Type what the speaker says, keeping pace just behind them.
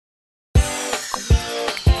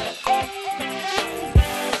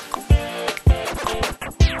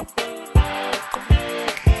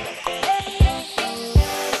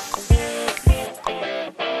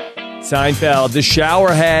Seinfeld, the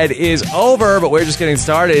showerhead is over, but we're just getting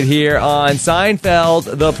started here on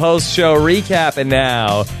Seinfeld, the post-show recap. And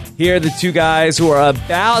now, here are the two guys who are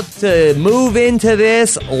about to move into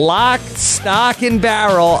this lock, stock, and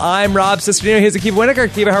barrel. I'm Rob Cesternino. Here's Akiva Winokur.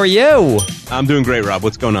 Akiva, how are you? I'm doing great, Rob.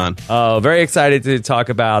 What's going on? Oh, very excited to talk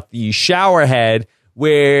about the showerhead,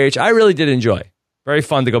 which I really did enjoy. Very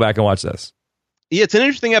fun to go back and watch this. Yeah, it's an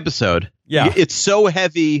interesting episode. Yeah. It's so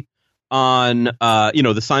heavy on, the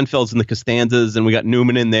Seinfelds and the Costanzas, and we got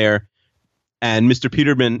Newman in there, and Mr.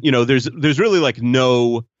 Peterman. There's really like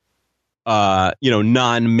no,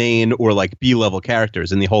 non-main or like B-level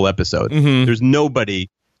characters in the whole episode. Mm-hmm. There's nobody,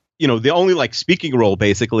 the only like speaking role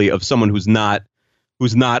basically of someone who's not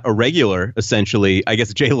a regular, essentially, I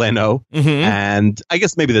guess Jay Leno, and I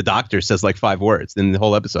guess maybe the doctor says like 5 words in the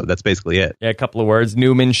whole episode. That's basically it. Yeah, a couple of words.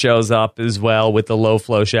 Newman shows up as well with the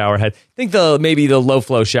low-flow showerhead. I think maybe the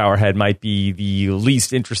low-flow showerhead might be the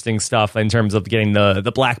least interesting stuff in terms of getting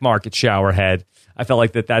the black market showerhead. I felt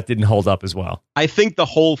like that didn't hold up as well. I think the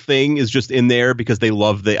whole thing is just in there because they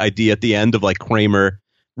love the idea at the end of like Kramer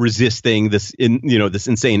resisting this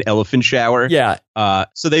insane elephant shower. Yeah.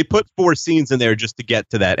 So they put 4 scenes in there just to get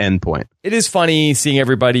to that end point. It is funny seeing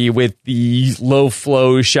everybody with the low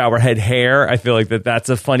flow showerhead hair. I feel like that's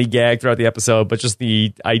a funny gag throughout the episode, but just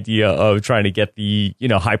the idea of trying to get the,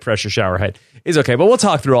 high pressure showerhead is okay. But we'll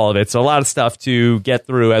talk through all of it. So a lot of stuff to get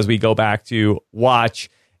through as we go back to watch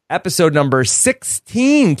episode number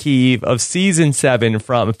 16, Keeve, of season 7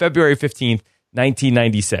 from February 15th,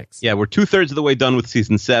 1996. Yeah, we're 2/3 of the way done with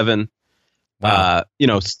season 7. Wow.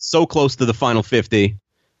 So close to the final 50.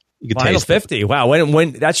 Final 50. Wow.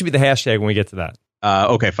 When that should be the hashtag when we get to that.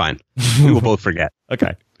 Okay, fine. We will both forget.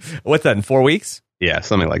 Okay. What's that, in 4 weeks? Yeah,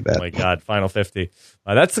 something like that. Oh my God, final 50.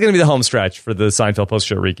 That's going to be the home stretch for the Seinfeld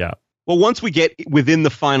post-show recap. Well, once we get within the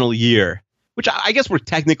final year, which I guess we're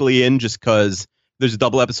technically in just because there's a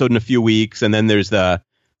double episode in a few weeks, and then there's the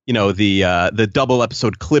double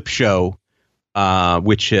episode clip show,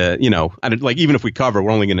 which even if we cover,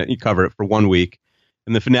 we're only going to cover it for 1 week,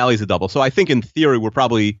 and the finale is a double. So I think in theory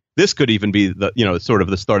this could even be the sort of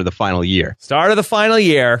the start of the final year. Start of the final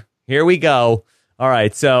year. Here we go. All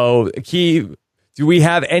right. So, Key, do we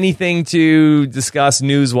have anything to discuss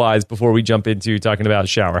news-wise before we jump into talking about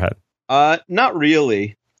Showerhead? Not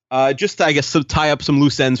really. Just I guess to tie up some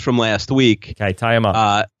loose ends from last week. Okay, tie them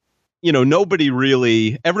up.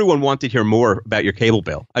 Everyone wanted to hear more about your cable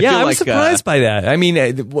bill. I was surprised by that. I mean,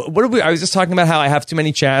 I was just talking about how I have too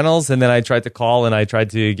many channels, and then I tried to call and I tried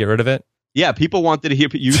to get rid of it. Yeah, people wanted to hear.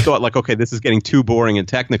 You thought like, okay, this is getting too boring and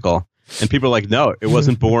technical, and people are like, no, it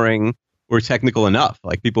wasn't boring or technical enough.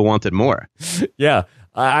 Like people wanted more. Yeah.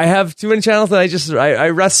 I have too many channels that I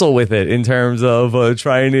wrestle with it in terms of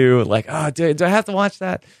trying to like, do I have to watch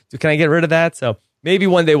that? Can I get rid of that? So maybe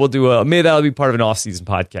one day we'll do maybe that'll be part of an off-season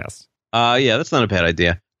podcast. Yeah, that's not a bad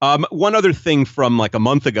idea. One other thing from like a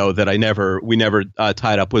month ago that we never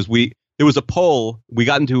tied up was there was a poll. We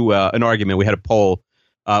got into an argument. We had a poll.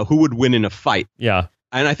 Who would win in a fight? Yeah.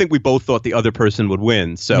 And I think we both thought the other person would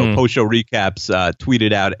win. So Post-Show Recaps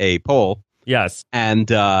tweeted out a poll. Yes. And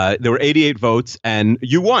there were 88 votes, and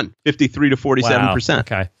you won 53 to 47%. Wow.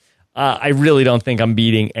 Okay. I really don't think I'm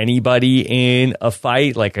beating anybody in a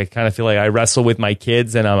fight. Like, I kind of feel like I wrestle with my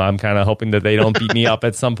kids, and I'm kind of hoping that they don't beat me up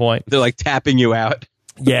at some point. They're like tapping you out.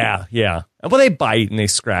 Yeah. Well, they bite and they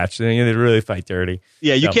scratch. They really fight dirty.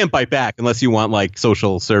 Yeah, you can't bite back unless you want like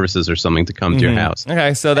social services or something to come to your house.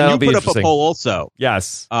 Okay, so that'll be interesting. You put up a poll also.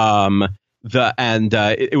 Yes.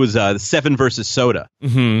 It was 7 versus Soda.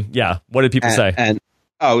 Mm-hmm. Yeah. What did people say?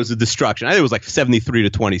 It was a destruction. I think it was like 73 to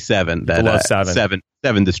 27 that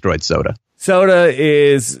 7 destroyed Soda. Soda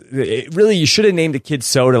really, you should have named the kid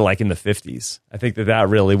Soda like in the 50s. I think that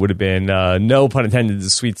really would have been, no pun intended, the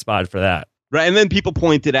sweet spot for that. Right, and then people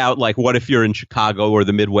pointed out, like, what if you're in Chicago or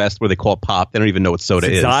the Midwest where they call it pop? They don't even know what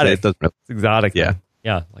soda is. It's exotic. Yeah.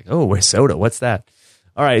 Yeah, like, oh, where's soda? What's that?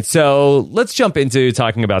 All right, so let's jump into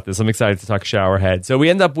talking about this. I'm excited to talk Showerhead. So we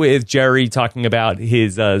end up with Jerry talking about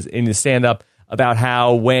his in his stand-up about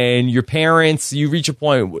how when your parents, you reach a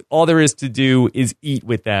point, all there is to do is eat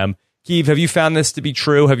with them. Keeve, have you found this to be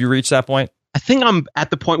true? Have you reached that point? I think I'm at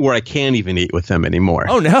the point where I can't even eat with them anymore.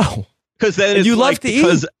 Oh, no. Because then it's you love to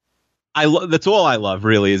eat? That's all I love,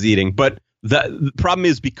 really, is eating. But the problem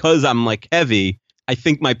is because I'm like heavy, I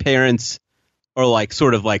think my parents are like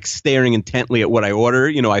sort of like staring intently at what I order.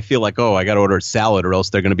 I feel like, oh, I got to order a salad or else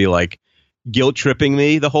they're going to be like guilt tripping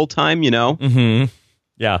me the whole time, Mm-hmm.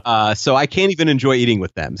 Yeah. So I can't even enjoy eating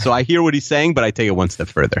with them. So I hear what he's saying, but I take it one step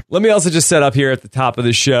further. Let me also just set up here at the top of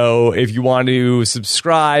the show, if you want to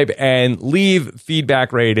subscribe and leave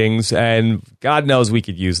feedback ratings, and God knows we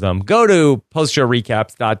could use them, go to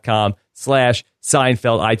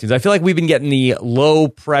postshowrecaps.com/Seinfeld iTunes. I feel like we've been getting the low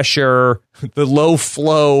pressure, the low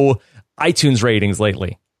flow iTunes ratings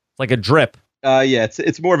lately. It's like a drip. Yeah,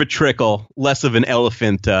 it's more of a trickle, less of an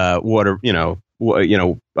elephant water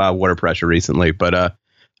pressure recently. But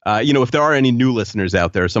if there are any new listeners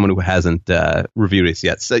out there, someone who hasn't reviewed us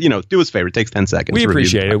yet, so, do us a favor. It takes 10 seconds. We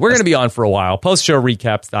appreciate it. We're going to be on for a while.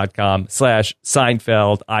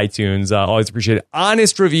 Postshowrecaps.com/Seinfeld iTunes. Always appreciate it.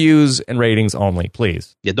 Honest reviews and ratings only,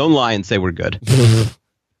 please. Yeah, don't lie and say we're good.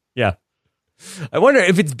 Yeah. I wonder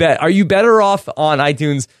if it's are you better off on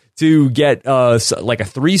iTunes to get like a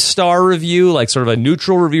 3-star review, like sort of a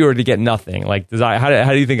neutral review, or to get nothing? Like, how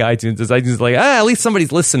do you think iTunes does? iTunes like, at least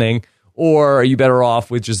somebody's listening, or are you better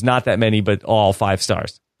off with just not that many but all 5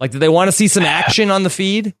 stars? Like, do they want to see some action on the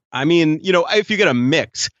feed? I mean, if you get a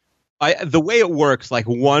mix, the way it works, like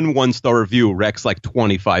 1-star review wrecks like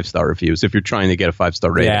 20 5-star reviews if you're trying to get a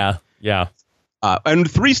 5-star rating. Yeah.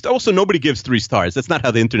 And 3 also nobody gives 3 stars. That's not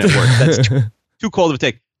how the internet works. That's too cold of a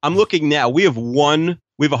take. I'm looking now. We have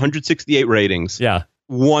 168 ratings. Yeah.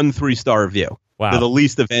 1 3-star review. Wow. They're the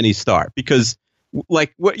least of any star, because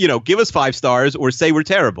give us 5 stars or say we're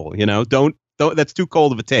terrible. Don't that's too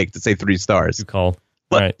cold of a take to say 3 stars. Too cold.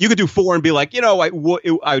 But right. You could do 4 and be like, I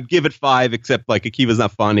would give it 5, except like Akiva's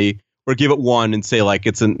not funny, or give it 1 and say like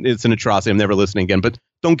it's an atrocity. I'm never listening again. But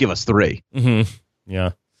don't give us 3. Mm-hmm.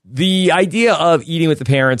 Yeah. The idea of eating with the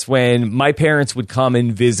parents, when my parents would come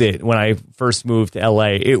and visit when I first moved to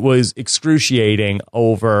LA, it was excruciating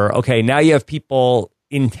over, okay, now you have people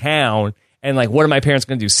in town, and like, what are my parents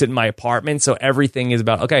going to do? Sit in my apartment? So everything is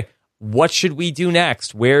about, okay, what should we do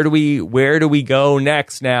next? Where do we go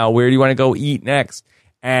next now? Where do you want to go eat next?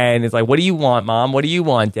 And it's like, what do you want, Mom? What do you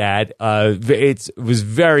want, Dad? It was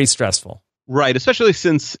very stressful. Right. Especially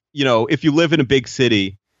since, if you live in a big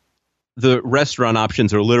city, the restaurant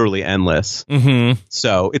options are literally endless. Mm-hmm.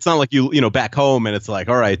 So it's not like you back home and it's like,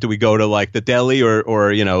 all right, do we go to like the deli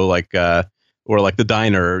or like the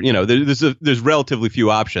diner? There's relatively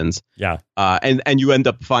few options. Yeah. And you end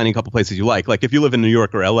up finding a couple places you like. Like if you live in New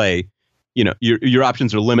York or LA, your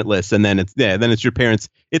options are limitless. And then it's your parents.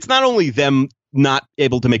 It's not only them not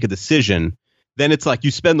able to make a decision. Then it's like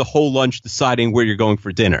you spend the whole lunch deciding where you're going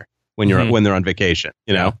for dinner when they're on vacation.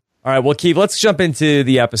 Yeah. All right, well, Keith, let's jump into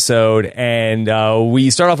the episode, and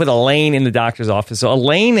we start off with Elaine in the doctor's office. So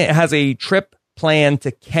Elaine has a trip planned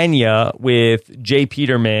to Kenya with Jay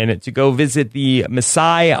Peterman to go visit the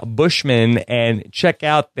Maasai Bushmen and check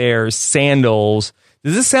out their sandals.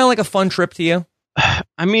 Does this sound like a fun trip to you?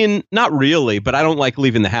 I mean, not really, but I don't like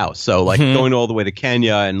leaving the house. So like going all the way to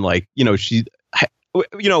Kenya and like, she's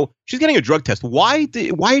getting a drug test. Why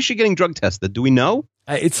is she getting drug tested? Do we know?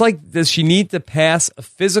 It's like, does she need to pass a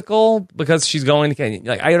physical because she's going to Kenya?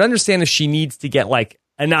 Like, I would understand if she needs to get like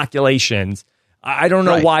inoculations. I don't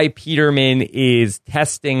know why Peterman is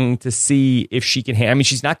testing to see if she can. I mean,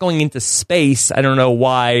 she's not going into space. I don't know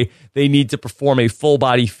why they need to perform a full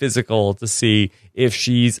body physical to see if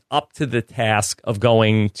she's up to the task of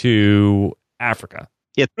going to Africa.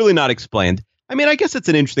 Yeah, it's really not explained. I mean, I guess it's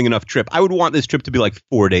an interesting enough trip. I would want this trip to be like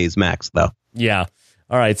 4 days max, though. Yeah.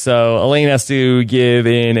 All right, so Elaine has to give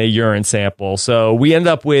in a urine sample. So we end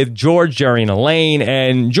up with George, Jerry, and Elaine,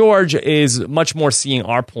 and George is much more seeing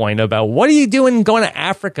our point about what are you doing going to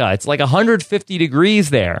Africa? It's like 150 degrees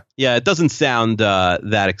there. Yeah, it doesn't sound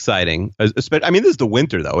that exciting. I mean, this is the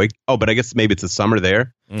winter, though. But I guess maybe it's the summer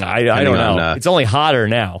there. I don't know. It's only hotter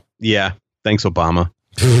now. Yeah, thanks, Obama.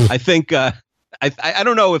 I think, I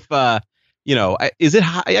don't know if, is it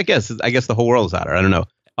hot? I guess the whole world is hotter. I don't know.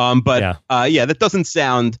 That doesn't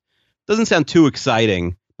sound too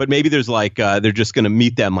exciting. But maybe there's like they're just going to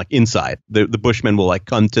meet them like inside. The Bushmen will like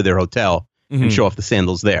come to their hotel and show off the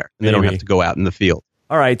sandals there, and they don't have to go out in the field.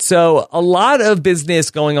 All right, so a lot of business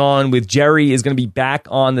going on with Jerry is going to be back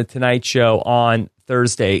on the Tonight Show on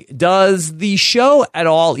Thursday. Does the show at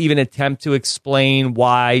all even attempt to explain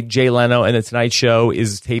why Jay Leno and the Tonight Show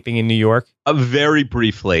is taping in New York? Very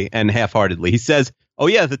briefly and half-heartedly, he says, "Oh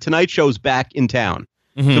yeah, the Tonight Show's back in town."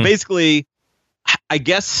 So basically, I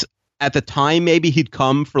guess at the time, maybe he'd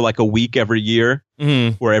come for like a week every year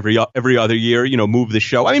or every other year, move the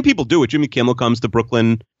show. I mean, people do it. Jimmy Kimmel comes to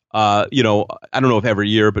Brooklyn, I don't know if every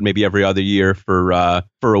year, but maybe every other year for a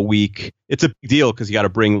week. It's a big deal because you got to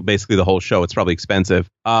bring basically the whole show. It's probably expensive.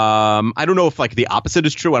 I don't know if like the opposite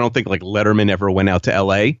is true. I don't think like Letterman ever went out to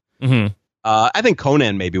L.A. I think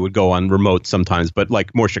Conan maybe would go on remote sometimes, but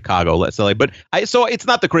like more Chicago, less LA. But so it's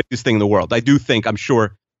not the craziest thing in the world. I do think, I'm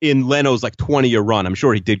sure in Leno's like 20-year run, I'm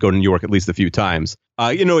sure he did go to New York at least a few times.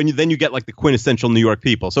 And then you get like the quintessential New York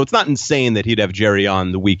people. So it's not insane that he'd have Jerry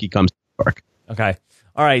on the week he comes to New York. Okay.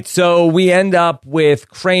 All right. So we end up with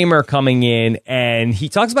Kramer coming in, and he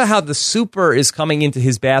talks about how the super is coming into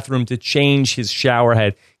his bathroom to change his shower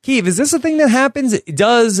head. Keith, is this a thing that happens?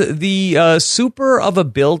 Does the super of a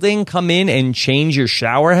building come in and change your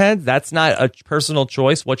shower head? That's not a personal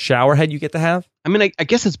choice, what shower head you get to have? I mean, I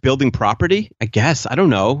guess it's building property. I guess. I don't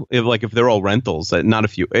know. If they're all rentals, not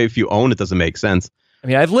if you own, it doesn't make sense. I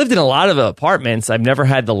mean, I've lived in a lot of apartments. I've never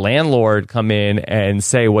had the landlord come in and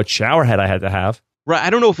say what shower head I had to have. Right.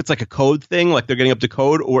 I don't know if it's like a code thing, like they're getting up to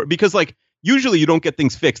code, or because like usually you don't get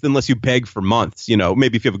things fixed unless you beg for months.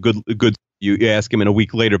 Maybe if you have a good you ask him in a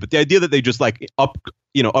week later. But the idea that they just like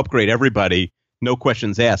upgrade everybody, no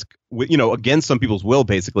questions asked, against some people's will,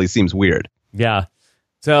 basically seems weird. Yeah.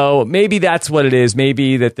 So maybe that's what it is.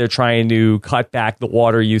 Maybe that they're trying to cut back the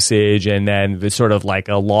water usage, and then it's sort of like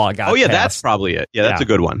a law got passed. That's probably it. Yeah, that's a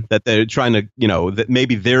good one. That they're trying to, that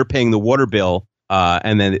maybe they're paying the water bill.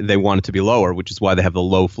 And then they want it to be lower, which is why they have the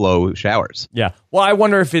low flow showers. Yeah. Well, I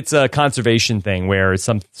wonder if it's a conservation thing where it's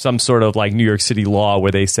some sort of like New York City law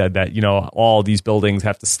where they said that, all these buildings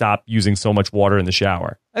have to stop using so much water in the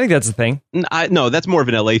shower. I think that's the thing. No, that's more of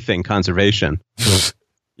an LA thing, conservation.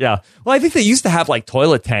 Yeah. Well, I think they used to have like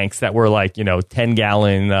toilet tanks that were like,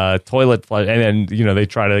 10-gallon toilet flush. And then, they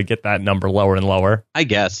try to get that number lower and lower. I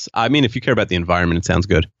guess. I mean, if you care about the environment, it sounds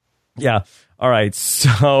good. Yeah. All right.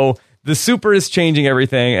 So the super is changing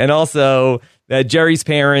everything. And also that Jerry's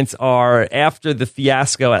parents are, after the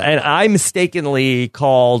fiasco, and I mistakenly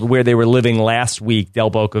called where they were living last week Del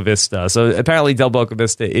Boca Vista. So apparently Del Boca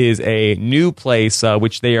Vista is a new place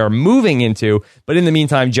which they are moving into. But in the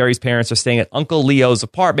meantime, Jerry's parents are staying at Uncle Leo's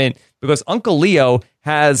apartment because Uncle Leo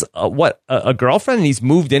has a girlfriend, and he's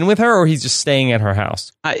moved in with her, or he's just staying at her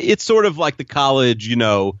house? It's sort of like the college,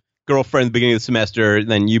 girlfriend at the beginning of the semester,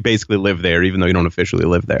 then you basically live there, even though you don't officially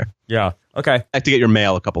live there. Yeah. Okay. I have to get your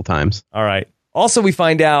mail a couple times. All right. Also, we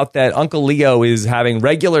find out that Uncle Leo is having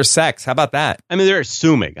regular sex. How about that? I mean, they're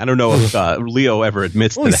assuming. I don't know if Leo ever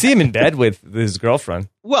admits to that. We see him in bed with his girlfriend.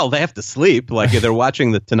 Well, they have to sleep. Like they're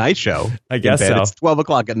watching the Tonight Show. I guess so. It's 12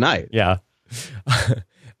 o'clock at night. Yeah.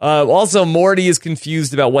 Also, Morty is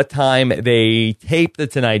confused about what time they tape the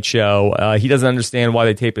Tonight Show. He doesn't understand why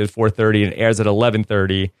they tape it at 4:30 and it airs at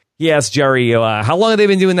 11:30. He asks Jerry, how long have they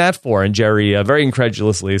been doing that for? And Jerry, very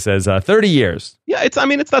incredulously, says 30 years. Yeah, it's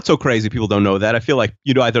not so crazy. People don't know that. I feel like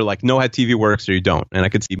you'd either know how TV works or you don't. And I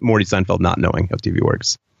could see Morty Seinfeld not knowing how TV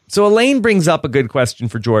works. So Elaine brings up a good question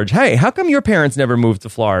for George. Hey, how come your parents never moved to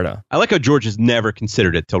Florida? I like how George has never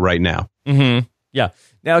considered it till right now. Mm-hmm. Yeah.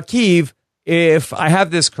 Now, Keeve, if I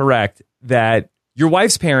have this correct, that your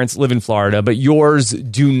wife's parents live in Florida, but yours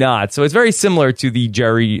do not. So it's very similar to the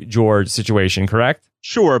Jerry George situation, correct?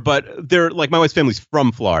 Sure, but they're like my wife's family's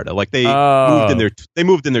from Florida. Like they moved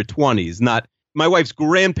in their 20s. Not my wife's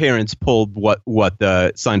grandparents pulled what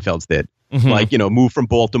the Seinfelds did. Mm-hmm. Move from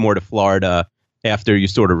Baltimore to Florida after you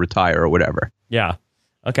sort of retire or whatever. Yeah.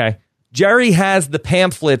 Okay. Jerry has the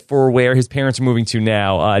pamphlet for where his parents are moving to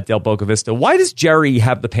now, Del Boca Vista. Why does Jerry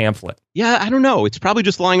have the pamphlet? Yeah, I don't know. It's probably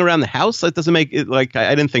just lying around the house. That doesn't make it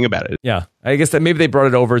I didn't think about it. Yeah, I guess that maybe they brought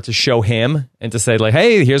it over to show him and to say like,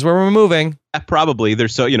 hey, here's where we're moving. Probably. They're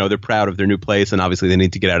so, they're proud of their new place, and obviously they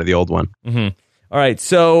need to get out of the old one. Mm-hmm. All right,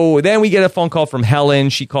 so then we get a phone call from Helen.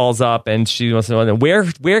 She calls up and she wants to know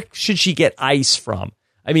where should she get ice from?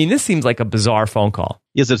 I mean, this seems like a bizarre phone call.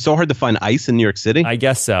 Is it so hard to find ice in New York City? I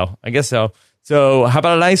guess so. So how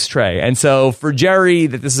about an ice tray? And so for Jerry,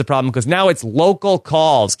 that this is a problem because now it's local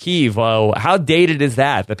calls. Keeve, how dated is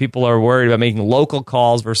that people are worried about making local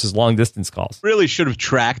calls versus long distance calls? Really should have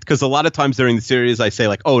tracked, because a lot of times during the series I say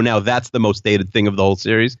like, oh, now that's the most dated thing of the whole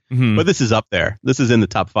series. Mm-hmm. But this is up there. This is in the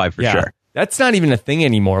top 5 for sure. That's not even a thing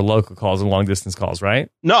anymore, local calls and long distance calls, right?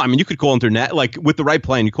 No, I mean, you could call with the right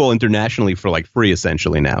plan, you call internationally for free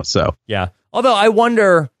essentially now. So yeah. Although I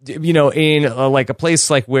wonder, in a place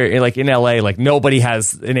like where, like in LA, like nobody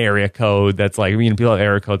has an area code that's people have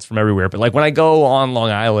area codes from everywhere. But like when I go on Long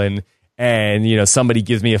Island and, somebody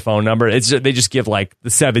gives me a phone number, they just give the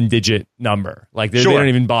 7-digit number. Like they don't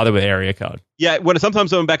even bother with area code. Yeah.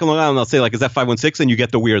 Sometimes when I'm back on Long Island, I'll say is that 516? And you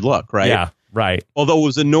get the weird look, right? Yeah. Right. Although what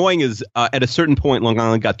was annoying is at a certain point, Long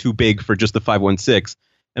Island got too big for just the 516.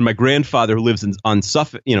 And my grandfather, who lives in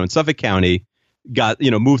Suffolk, in Suffolk County, got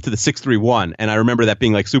moved to the 631, and I remember that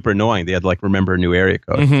being super annoying. They had to remember a new area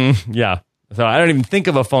code. Mm-hmm. Yeah. So I don't even think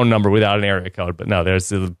of a phone number without an area code. But no,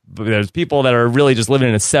 there's people that are really just living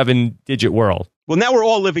in a 7-digit world. Well, now we're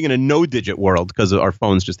all living in a no-digit world because our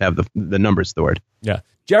phones just have the numbers stored. Yeah.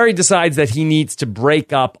 Jerry decides that he needs to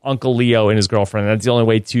break up Uncle Leo and his girlfriend. That's the only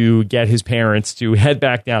way to get his parents to head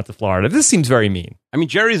back down to Florida. This seems very mean. I mean,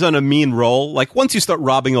 Jerry's on a mean roll. Like, once you start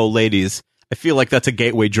robbing old ladies, I feel like that's a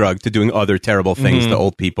gateway drug to doing other terrible things to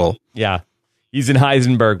old people. Yeah. He's in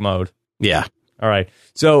Heisenberg mode. Yeah. All right.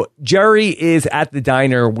 So Jerry is at the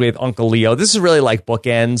diner with Uncle Leo. This is really like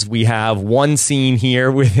bookends. We have one scene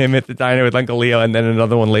here with him at the diner with Uncle Leo and then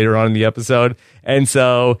another one later on in the episode. And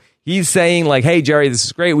so he's saying like, hey, Jerry, this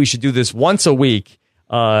is great. We should do this once a week.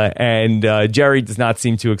 And Jerry does not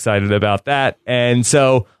seem too excited about that. And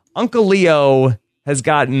so Uncle Leo has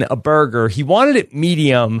gotten a burger. He wanted it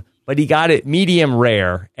medium, but he got it medium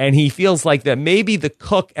rare. And he feels like that maybe the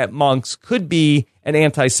cook at Monk's could be an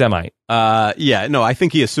anti-Semite. I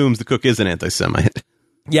think he assumes the cook is an anti-Semite.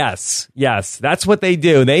 Yes, that's what they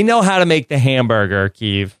do. They know how to make the hamburger,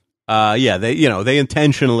 Keeve. They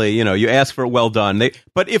intentionally, you ask for well done.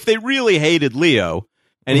 But if they really hated Leo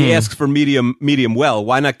and he asks for medium well,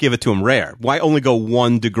 why not give it to him rare? Why only go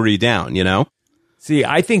 1 degree down, See,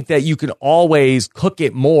 I think that you can always cook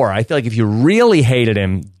it more. I feel like if you really hated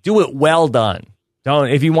him, do it well done.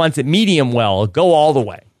 If he wants it medium well, go all the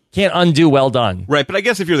way. Can't undo well done. Right, but I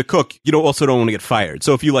guess if you're the cook, you also don't want to get fired.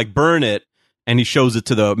 So if you burn it and he shows it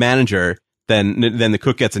to the manager, then the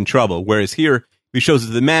cook gets in trouble. Whereas here, if he shows it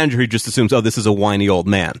to the manager, he just assumes, oh, this is a whiny old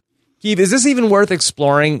man. Keith, is this even worth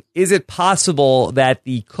exploring? Is it possible that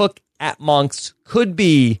the cook at Monk's could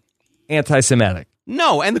be anti-Semitic?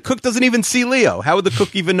 No, and the cook doesn't even see Leo. How would the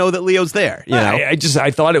cook even know that Leo's there?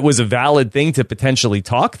 I thought it was a valid thing to potentially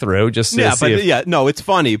talk through. It's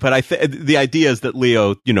funny, but the idea is that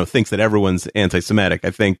Leo, thinks that everyone's anti-Semitic.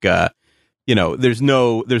 I think, there's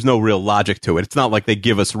no real logic to it. It's not like they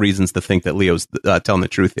give us reasons to think that Leo's telling the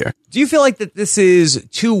truth here. Do you feel like that this is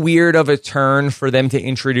too weird of a turn for them to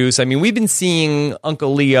introduce? I mean, we've been seeing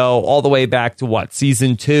Uncle Leo all the way back to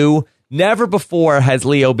season 2. Never before has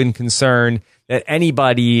Leo been concerned that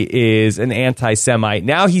anybody is an anti-Semite.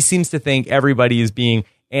 Now he seems to think everybody is being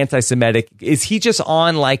anti-Semitic. Is he just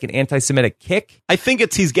on an anti-Semitic kick? I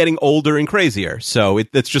think he's getting older and crazier. So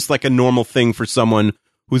it's just like a normal thing for someone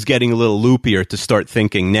who's getting a little loopier to start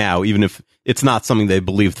thinking now, even if it's not something they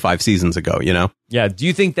believed 5 seasons ago, Yeah. Do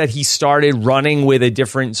you think that he started running with a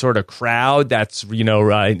different sort of crowd that's,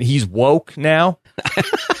 he's woke now?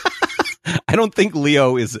 I don't think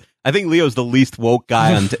Leo is. I think Leo's the least woke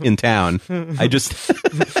guy in town. All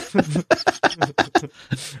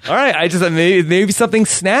right. Maybe something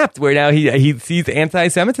snapped where now he sees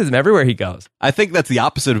anti-Semitism everywhere he goes. I think that's the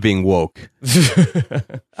opposite of being woke.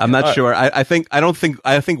 I'm not sure. I think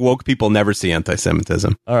woke people never see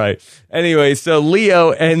anti-Semitism. All right. Anyway, so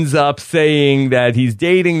Leo ends up saying that he's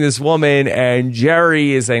dating this woman, and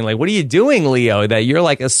Jerry is saying, what are you doing, Leo? That you're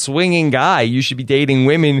like a swinging guy. You should be dating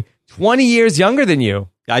women 20 years younger than you.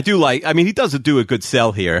 He does do a good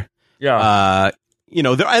sell here. Yeah.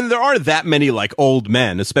 There aren't that many old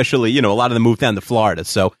men, especially, a lot of them moved down to Florida.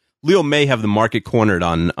 So Leo may have the market cornered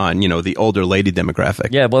on the older lady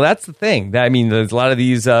demographic. Yeah, well, that's the thing. There's a lot of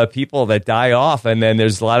these people that die off, and then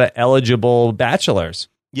there's a lot of eligible bachelors.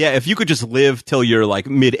 Yeah, if you could just live till you're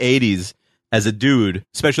mid 80s as a dude,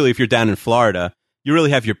 especially if you're down in Florida, you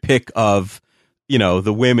really have your pick of,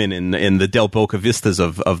 the women in the Del Boca Vistas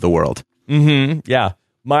of the world. Mm-hmm. Yeah.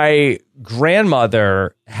 My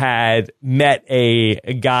grandmother had met a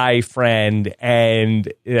guy friend,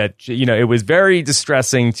 and it was very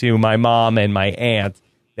distressing to my mom and my aunt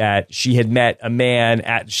that she had met a man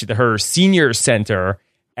at her senior center,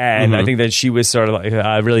 and I think that she was sort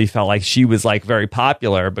of really felt like she was very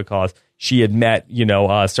popular because she had met,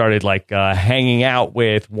 started hanging out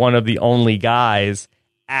with one of the only guys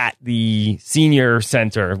at the senior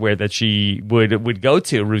center where that she would go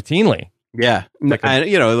to routinely. Yeah, it's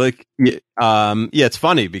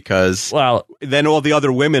funny because then all the other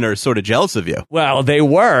women are sort of jealous of you. Well, they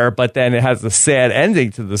were, but then it has a sad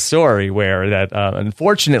ending to the story where that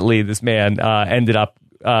unfortunately this man ended up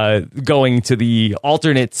going to the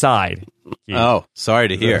alternate side. Oh, sorry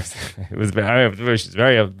to hear. It was she's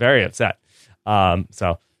very very upset.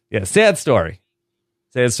 Sad story.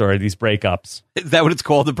 Sad story. These breakups. Is that what it's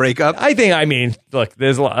called? The breakup? Look,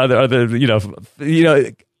 there's a lot of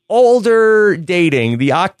other older dating,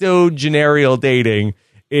 the octogenarial dating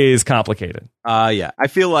is complicated. I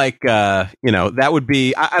feel like that would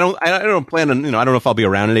be. I don't plan on. I don't know if I'll be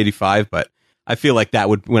around at 85, but I feel like that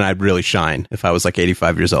would when I'd really shine if I was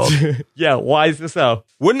 85 years old. Yeah, why is this so?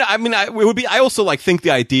 Wouldn't it would be? I also think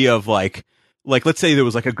the idea of like, let's say there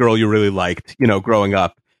was like a girl you really liked, growing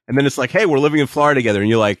up, and then it's like, hey, we're living in Florida together, and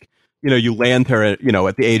you're like, you land her at,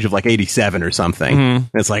 at the age of like 87 or something, and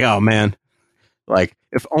it's like, oh man, like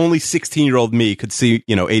if only 16-year-old me could see,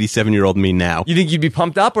 87-year-old me now. You think you'd be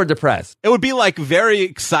pumped up or depressed? It would be like very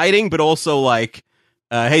exciting, but also like,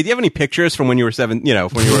 hey, do you have any pictures from when you were when you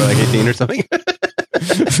were like 18 or something?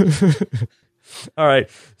 All right.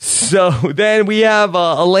 So then we have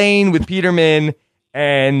Elaine with Peterman,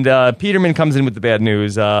 and Peterman comes in with the bad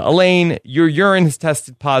news. Elaine, your urine has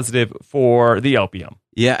tested positive for the opium.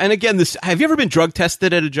 Yeah, and again, have you ever been drug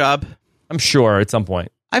tested at a job? I'm sure at some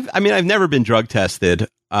point. I've never been drug tested.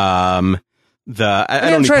 I don't need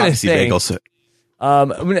Poppy bagels.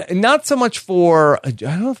 Not so much for. I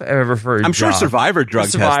don't know if I've ever heard. I'm sure Survivor drug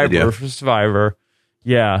tested you. For Survivor,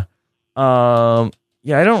 yeah. Yeah,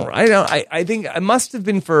 I think it must have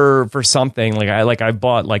been for something I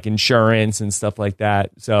bought like insurance and stuff like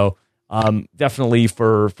that. So definitely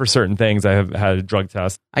for certain things I have had a drug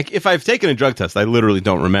test. If I've taken a drug test, I literally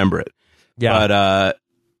don't remember it. Yeah. But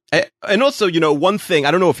and also, one thing,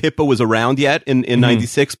 I don't know if HIPAA was around yet in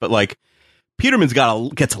 96, but like Peterman's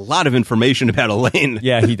gets a lot of information about Elaine.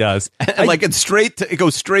 Yeah, he does. And it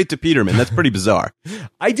goes straight to Peterman. That's pretty bizarre.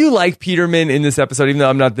 I do like Peterman in this episode, even though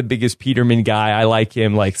I'm not the biggest Peterman guy. I like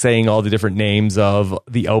him like saying all the different names of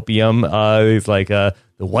the opium. He's like the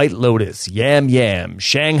White Lotus, Yam Yam,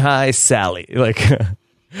 Shanghai Sally. Like,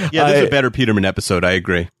 yeah, this is a better Peterman episode. I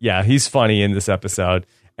agree. Yeah, he's funny in this episode.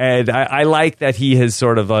 And I like that he has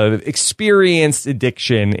sort of experienced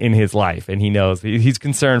addiction in his life, and he knows he's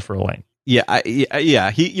concerned for Elaine.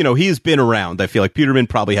 Yeah, he's been around. I feel like Peterman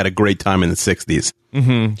probably had a great time in the 60s.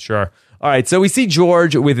 Mm-hmm, sure. All right, so we see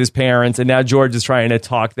George with his parents, and now George is trying to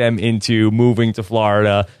talk them into moving to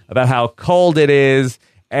Florida, about how cold it is,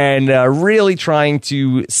 and really trying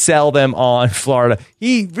to sell them on Florida.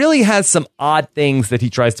 He really has some odd things that he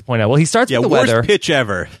tries to point out. Well, he starts with the weather. Worst pitch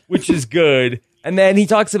ever. Which is good. And then he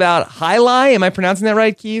talks about Jai-Alai. Am I pronouncing that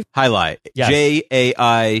right, Keith? Jai-Alai. Yes.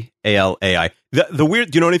 Jaialai. The weird.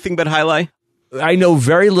 Do you know anything about Jai-Alai? I know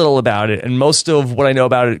very little about it, and most of what I know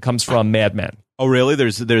about it comes from Mad Men. Oh, really?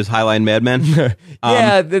 There's Jai-Alai in Mad Men?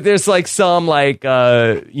 Yeah, there's like some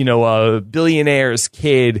billionaire's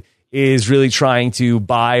kid is really trying to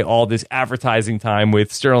buy all this advertising time with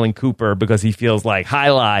Sterling Cooper because he feels like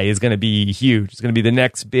Jai-Alai is going to be huge. It's going to be the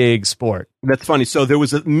next big sport. That's funny. So there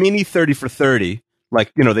was a mini 30 for 30,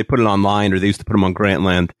 like, they put it online, or they used to put them on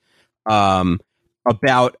Grantland,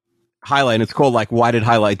 about Jai-Alai, and it's called like Why Did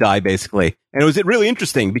Jai-Alai Die, basically. And it was really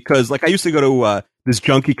interesting because like I used to go to this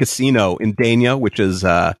junkie casino in Dania, which is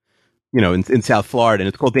in South Florida, and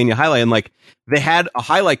it's called Dania Jai-Alai, and like they had a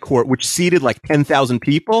Jai-Alai court which seated like 10,000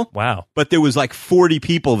 people. Wow. But there was like 40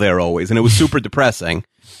 people there always, and it was super depressing.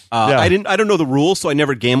 Yeah. I don't know the rules, so I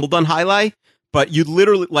never gambled on Jai-Alai, but you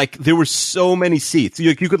literally like there were so many seats.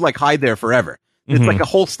 You could like hide there forever. It's like a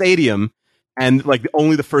whole stadium, and like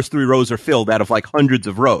only the first 3 rows are filled out of like hundreds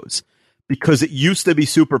of rows, because it used to be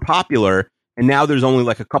super popular, and now there's only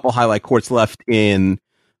like a couple Jai-Alai courts left in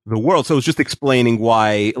the world. So it was just explaining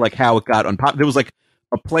why, like how it got unpopular. There was like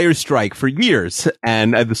a players' strike for years,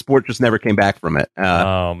 and the sport just never came back from it.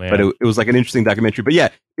 Oh man! But it was like an interesting documentary. But yeah,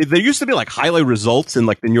 there used to be like Jai-Alai results in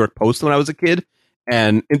like the New York Post when I was a kid,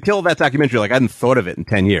 and until that documentary, like I hadn't thought of it in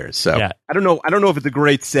 10 years. So yeah. I don't know if it's a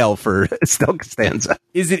great sell for Estelle Costanza.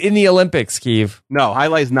 Is it in the Olympics, Keith? No,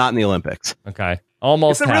 Jai-Alai is not in the Olympics. Okay.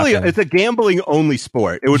 Almost it's a gambling only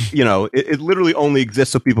sport. It would, it literally only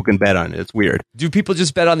exists so people can bet on it. It's weird. Do people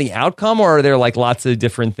just bet on the outcome, or are there like lots of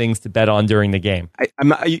different things to bet on during the game?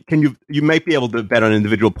 You might be able to bet on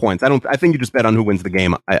individual points. I think you just bet on who wins the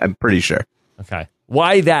game. I'm pretty sure. Okay.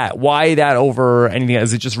 Why that over anything?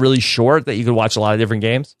 Is it just really short that you could watch a lot of different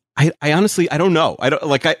games? I honestly, I don't know.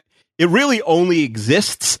 It really only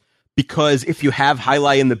exists because if you have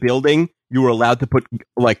Jai-Alai in the building, you were allowed to put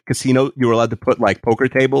like you were allowed to put like poker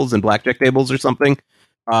tables and blackjack tables or something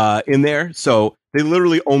in there. So they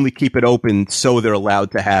literally only keep it open so they're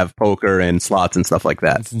allowed to have poker and slots and stuff like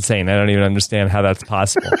that. That's insane. I don't even understand how that's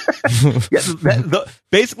possible.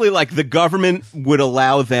 Basically, like the government would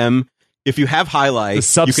allow them, if you have Jai-Alai, to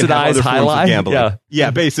subsidize you can have other forms of gambling.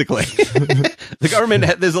 Yeah, basically. The government,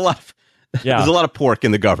 there's a lot of pork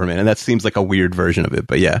in the government, and that seems like a weird version of it,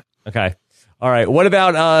 but yeah. Okay. All right. What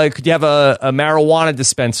about could you have a marijuana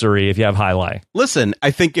dispensary if you have Jai-Alai? Listen,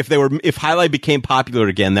 I think if Jai-Alai became popular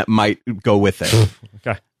again, that might go with it.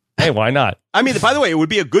 Okay. Hey, why not? I mean, by the way, it would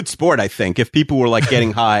be a good sport, I think, if people were like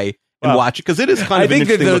getting high and watch it, because it is kind of an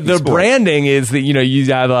interesting looking sport. I think the branding is that you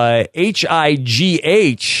have a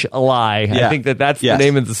High-Alai. Yeah. I think that's the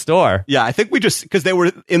name of the store. Yeah, I think because they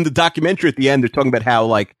were in the documentary at the end, they're talking about how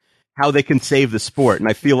like how they can save the sport. And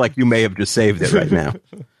I feel like you may have just saved it right now.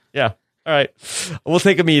 Yeah. All right. We'll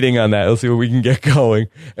take a meeting on that. Let's see where we can get going.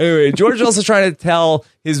 Anyway, George is also trying to tell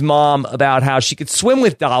his mom about how she could swim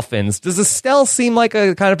with dolphins. Does Estelle seem like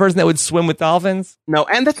a kind of person that would swim with dolphins? No,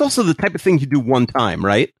 and that's also the type of thing you do one time,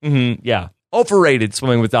 right? Mm-hmm. Yeah. Overrated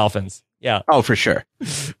swimming with dolphins. Yeah. Oh, for sure.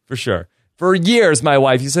 For sure. For years, my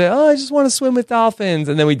wife used to say, oh, I just want to swim with dolphins.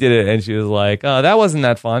 And then we did it. And she was like, oh, that wasn't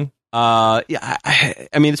that fun. Yeah.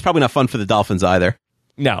 I mean, it's probably not fun for the dolphins either.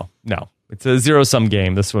 No. It's a zero-sum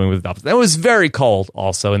game, the swimming with the dolphins. It was very cold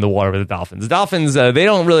also in the water with the dolphins. The dolphins, they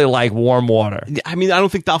don't really like warm water. I mean, I don't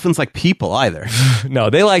think dolphins like people either. No,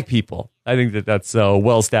 they like people. I think that's a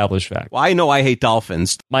well-established fact. Well, I know I hate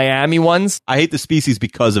dolphins. Miami ones? I hate the species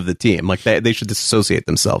because of the team. Like, they should disassociate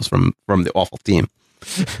themselves from the awful team.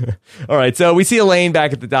 All right, so we see Elaine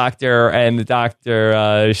back at the doctor, and the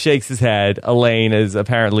doctor shakes his head. Elaine is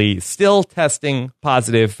apparently still testing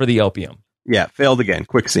positive for the opium. Yeah, failed again.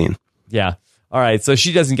 Quick scene. Yeah. All right. So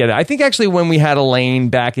she doesn't get it. I think actually when we had Elaine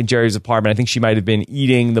back in Jerry's apartment, I think she might have been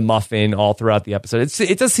eating the muffin all throughout the episode.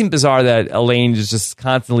 It does seem bizarre that Elaine is just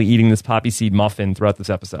constantly eating this poppy seed muffin throughout this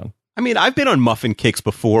episode. I mean, I've been on muffin kicks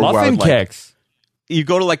before. Muffin kicks. You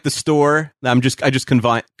go to like the store. I just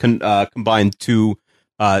combined two,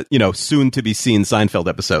 soon to be seen Seinfeld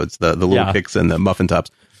episodes, the little kicks and the muffin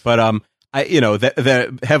tops. But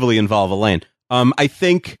that heavily involve Elaine. I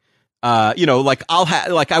think. I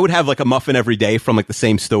would have like a muffin every day from like the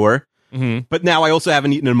same store, but now I also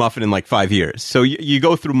haven't eaten a muffin in like 5 years. So you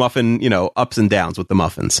go through muffin, ups and downs with the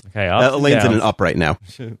muffins. Okay, Elaine's in an up right now.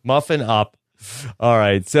 Muffin up. All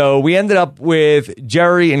right. So we ended up with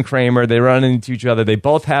Jerry and Kramer. They run into each other. They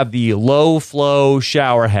both have the low flow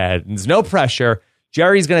shower head. There's no pressure.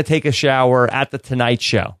 Jerry's going to take a shower at the Tonight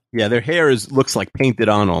Show. Yeah, their hair looks like painted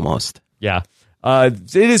on almost. Yeah.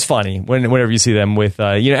 It is funny whenever you see them with,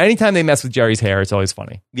 anytime they mess with Jerry's hair, it's always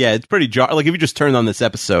funny. Yeah, it's pretty like if you just turned on this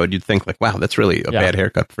episode, you'd think like, wow, that's really a bad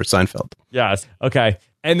haircut for Seinfeld. Yes. Okay.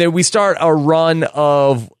 And then we start a run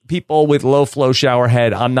of people with low flow shower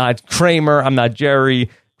head. I'm not Kramer. I'm not Jerry.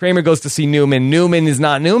 Kramer goes to see Newman. Newman is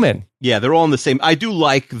not Newman. Yeah, they're all on the same. I do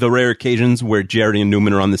like the rare occasions where Jerry and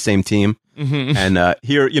Newman are on the same team. Mm-hmm. And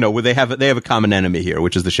here, where they have a common enemy here,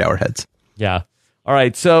 which is the shower heads. Yeah. All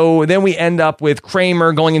right, so then we end up with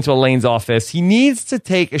Kramer going into Elaine's office. He needs to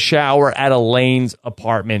take a shower at Elaine's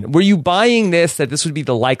apartment. Were you buying that this would be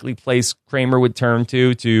the likely place Kramer would turn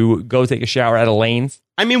to go take a shower at Elaine's?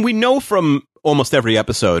 I mean, we know from almost every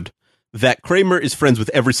episode that Kramer is friends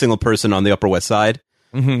with every single person on the Upper West Side.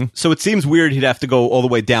 Mm-hmm. So it seems weird he'd have to go all the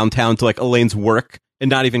way downtown to like Elaine's work and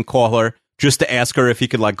not even call her just to ask her if he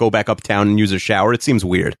could like go back uptown and use her shower. It seems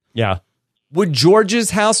weird. Yeah. Would George's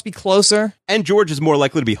house be closer? And George is more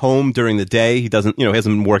likely to be home during the day. He doesn't,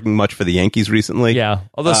 hasn't been working much for the Yankees recently. Yeah,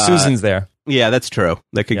 although Susan's there. Yeah, that's true.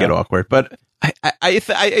 That could get awkward. But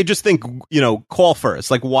I just think, call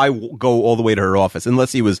first. Like, why go all the way to her office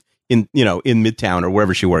unless he was in Midtown or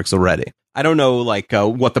wherever she works already? I don't know, like,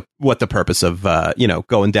 what the purpose of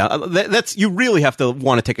going down. That's you really have to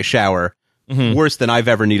want to take a shower. Mm-hmm. Worse than I've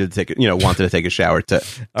ever needed to take. Wanted to take a shower to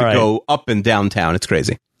go up and downtown. It's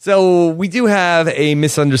crazy. So we do have a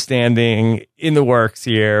misunderstanding in the works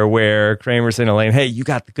here where Kramer's saying to Elaine, hey, you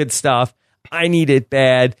got the good stuff. I need it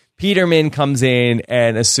bad. Peterman comes in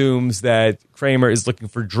and assumes that Kramer is looking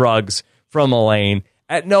for drugs from Elaine.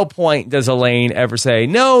 At no point does Elaine ever say,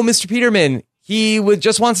 no, Mr. Peterman, he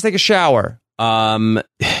just wants to take a shower.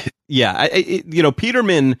 Yeah,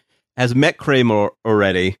 Peterman has met Kramer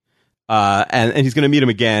already. And he's going to meet him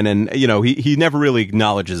again, and he never really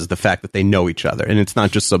acknowledges the fact that they know each other, and it's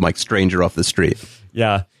not just some like stranger off the street.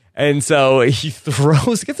 Yeah, and so he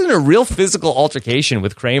gets in a real physical altercation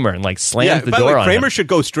with Kramer and like slams the door on him. Kramer should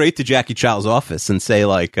go straight to Jackie Child's office and say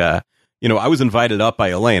like, I was invited up by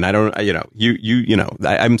Elaine. I don't,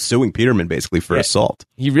 I'm suing Peterman basically for assault.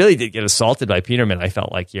 He really did get assaulted by Peterman, I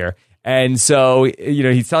felt like here, and so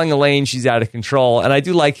he's telling Elaine she's out of control, and I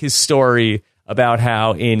do like his story about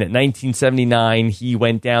how in 1979 he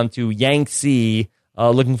went down to Yangtze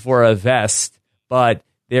looking for a vest, but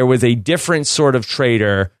there was a different sort of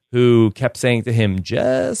trader who kept saying to him,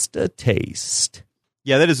 just a taste.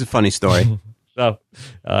 Yeah, that is a funny story. So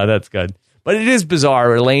that's good. But it is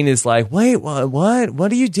bizarre. Elaine is like, wait, what?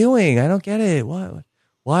 What are you doing? I don't get it. What?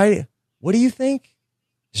 Why? What do you think?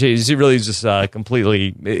 She really just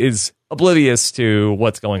completely is oblivious to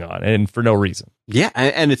what's going on and for no reason. Yeah,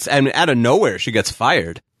 and out of nowhere she gets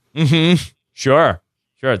fired. Mm-hmm. Sure,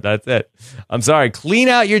 that's it. I'm sorry. Clean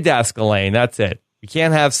out your desk, Elaine. That's it. We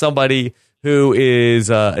can't have somebody who is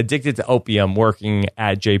addicted to opium working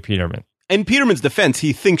at J. Peterman. In Peterman's defense,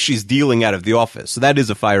 he thinks she's dealing out of the office. So that is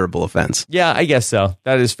a fireable offense. Yeah, I guess so.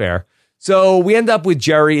 That is fair. So we end up with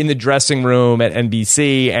Jerry in the dressing room at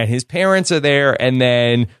NBC, and his parents are there, and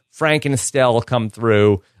then Frank and Estelle come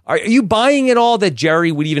through. Are you buying it all that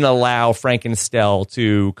Jerry would even allow Frank and Estelle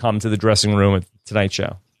to come to the dressing room at Tonight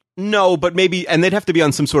Show? No, but maybe, and they'd have to be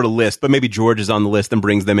on some sort of list, but maybe George is on the list and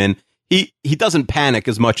brings them in. He doesn't panic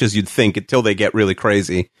as much as you'd think until they get really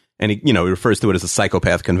crazy. And he refers to it as a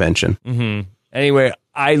psychopath convention. Mm-hmm. Anyway,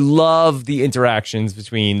 I love the interactions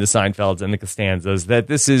between the Seinfelds and the Costanzas, that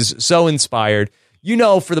this is so inspired.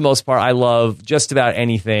 For the most part, I love just about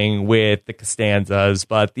anything with the Costanzas,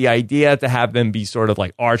 but the idea to have them be sort of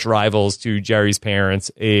like arch rivals to Jerry's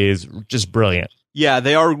parents is just brilliant. Yeah,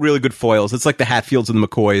 they are really good foils. It's like the Hatfields and the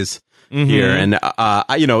McCoys here. And,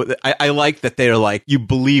 I like that they're like, you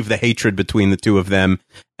believe the hatred between the two of them.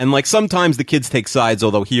 And like sometimes the kids take sides,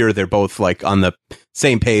 although here they're both like on the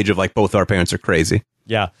same page of like both our parents are crazy.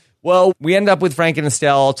 Yeah. Well, we end up with Frank and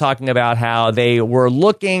Estelle talking about how they were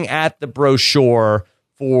looking at the brochure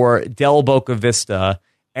for Del Boca Vista,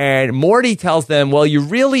 and Morty tells them, well, you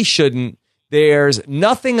really shouldn't. There's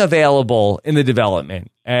nothing available in the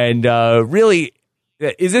development. And really,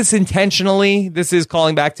 is this intentionally? This is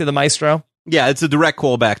calling back to the Maestro? Yeah, it's a direct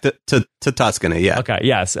callback to Tuscany, yeah. Okay,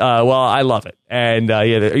 yes. Well, I love it. And are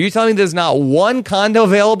you telling me there's not one condo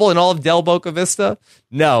available in all of Del Boca Vista?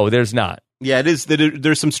 No, there's not. Yeah, it is.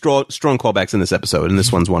 There's some strong callbacks in this episode, and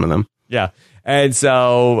this one's one of them. Yeah. And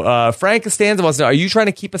so Frank Costanza wants to know, are you trying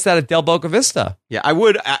to keep us out of Del Boca Vista? Yeah,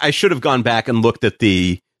 I should have gone back and looked at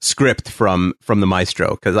the script from the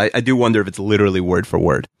Maestro, because I do wonder if it's literally word for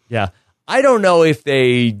word. Yeah. I don't know if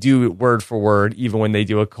they do it word for word, even when they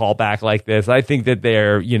do a callback like this. I think that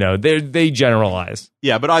they generalize.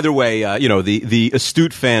 Yeah, but either way, the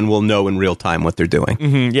astute fan will know in real time what they're doing.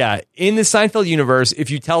 Mm-hmm, yeah. In the Seinfeld universe, if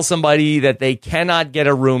you tell somebody that they cannot get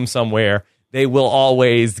a room somewhere, they will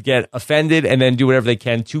always get offended and then do whatever they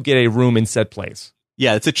can to get a room in said place.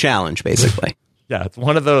 Yeah, it's a challenge, basically. Yeah, it's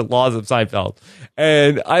one of the laws of Seinfeld.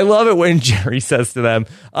 And I love it when Jerry says to them,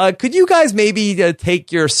 could you guys maybe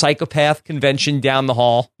take your psychopath convention down the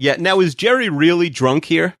hall? Yeah, now is Jerry really drunk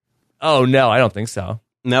here? Oh, no, I don't think so.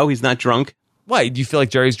 No, he's not drunk? Why? Do you feel like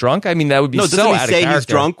Jerry's drunk? I mean, that would be so out of character. No, doesn't he say he's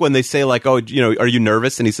drunk when they say like, oh, are you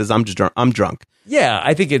nervous? And he says, I'm drunk. Yeah,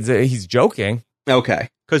 I think he's joking. Okay.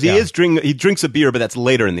 Because he drinks a beer, but that's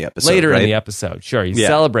later in the episode. Later in the episode, sure. He's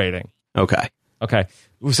celebrating. Okay.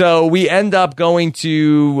 So we end up going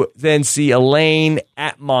to then see Elaine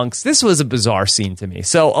at Monk's. This was a bizarre scene to me.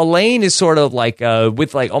 So Elaine is sort of like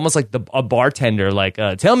with like almost like a bartender, like,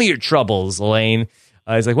 tell me your troubles, Elaine.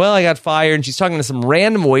 He's like, well, I got fired. And she's talking to some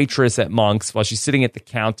random waitress at Monk's while she's sitting at the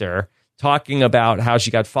counter, talking about how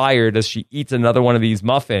she got fired as she eats another one of these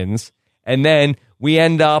muffins. And then we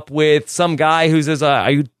end up with some guy who says,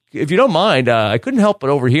 if you don't mind, I couldn't help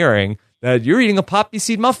but overhearing that you're eating a poppy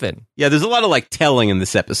seed muffin. Yeah, there's a lot of like telling in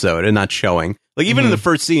this episode and not showing. Like even in the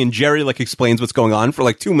first scene, Jerry like explains what's going on for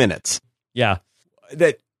like 2 minutes. Yeah.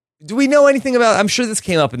 Do we know anything about, I'm sure this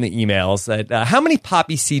came up in the emails, that how many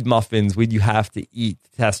poppy seed muffins would you have to eat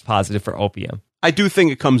to test positive for opium? I do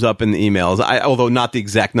think it comes up in the emails, although not the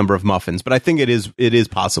exact number of muffins, but I think it is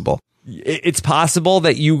possible. It's possible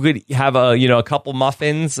that you could have a couple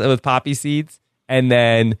muffins with poppy seeds and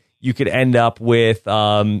then you could end up with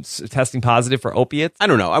testing positive for opiates. I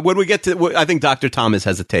don't know. When we get to, I think Dr. Thomas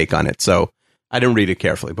has a take on it, so I didn't read it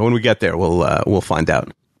carefully. But when we get there, we'll find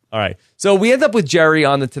out. All right. So we end up with Jerry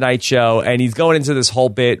on the Tonight Show, and he's going into this whole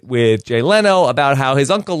bit with Jay Leno about how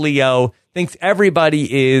his Uncle Leo thinks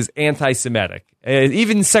everybody is anti-Semitic,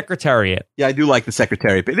 even Secretariat. Yeah, I do like the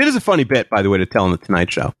Secretariat bit. It is a funny bit, by the way, to tell on the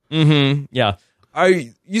Tonight Show. Mm-hmm. Yeah. Are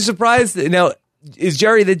you surprised? Now, is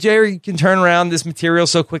Jerry that Jerry can turn around this material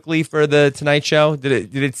so quickly for the Tonight Show?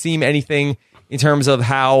 Did it seem anything in terms of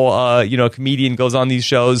how a comedian goes on these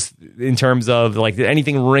shows? In terms of like, did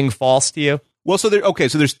anything ring false to you? Well, so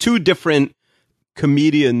there's two different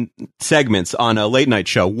comedian segments on a late night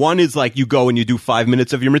show. One is like you go and you do 5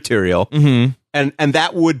 minutes of your material, and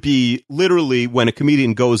that would be literally when a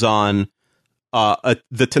comedian goes on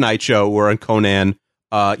the Tonight Show or on Conan.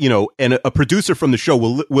 And a producer from the show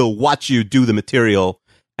will watch you do the material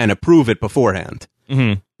and approve it beforehand.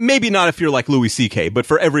 Mm-hmm. Maybe not if you're like Louis C.K., but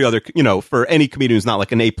for every other, for any comedian who's not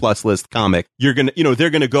like an A+ list comic, you're gonna, they're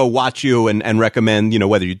gonna go watch you and recommend,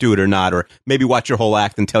 whether you do it or not, or maybe watch your whole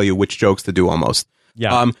act and tell you which jokes to do almost.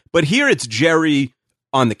 Yeah. But here it's Jerry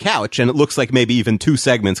on the couch, and it looks like maybe even 2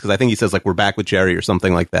 segments because I think he says like we're back with Jerry or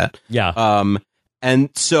something like that. Yeah. And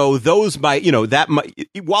so those might,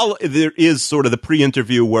 while there is sort of the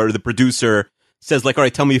pre-interview where the producer says like, all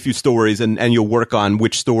right, tell me a few stories and you'll work on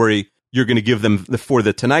which story you're going to give them for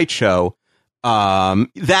the Tonight Show,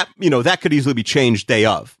 that could easily be changed day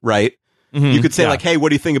of, right? Mm-hmm. You could say like, hey, what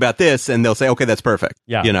do you think about this? And they'll say, okay, that's perfect.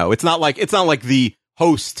 Yeah. It's not like the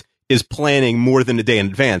host is planning more than a day in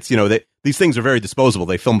advance. These things are very disposable.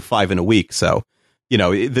 They film 5 in a week. So,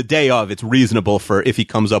 the day of, it's reasonable for if he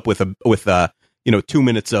comes up with 2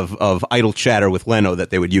 minutes of idle chatter with Leno that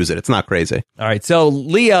they would use it. It's not crazy. All right. So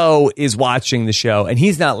Leo is watching the show and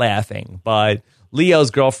he's not laughing, but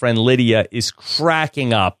Leo's girlfriend, Lydia, is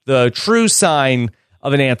cracking up. The true sign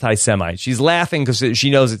of an anti-Semite. She's laughing because she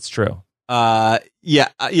knows it's true. Yeah.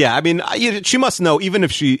 I mean, she must know, even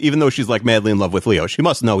though she's like madly in love with Leo, she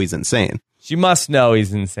must know he's insane. She must know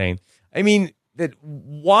he's insane. I mean,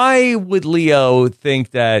 why would Leo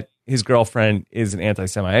think that his girlfriend is an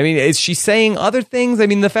anti-Semite? I mean, is she saying other things? I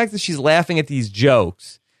mean, the fact that she's laughing at these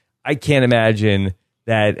jokes, I can't imagine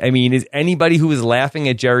that. I mean, is anybody who is laughing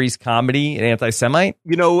at Jerry's comedy an anti-Semite?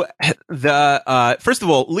 First of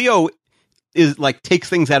all, Leo is like takes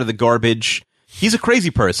things out of the garbage. He's a crazy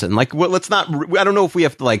person. Like, let's not. I don't know if we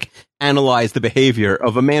have to like analyze the behavior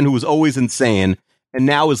of a man who was always insane and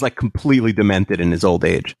now is like completely demented in his old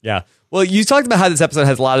age. Yeah. Well, you talked about how this episode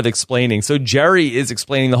has a lot of explaining. So Jerry is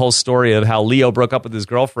explaining the whole story of how Leo broke up with his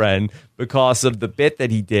girlfriend because of the bit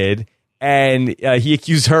that he did, and he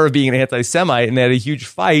accused her of being an anti-Semite, and they had a huge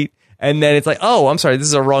fight. And then it's like, oh, I'm sorry, this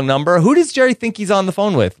is a wrong number. Who does Jerry think he's on the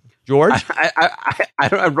phone with? George?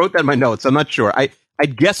 I wrote that in my notes. I'm not sure.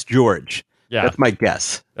 I'd guess George. Yeah, that's my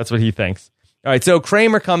guess. That's what he thinks. All right, so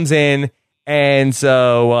Kramer comes in, and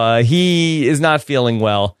so he is not feeling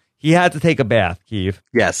well. He had to take a bath, Keeve.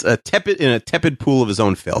 Yes, in a tepid pool of his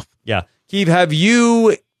own filth. Yeah. Keeve, have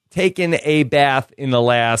you taken a bath in the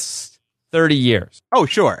last 30 years? Oh,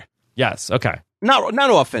 sure. Yes, okay. Not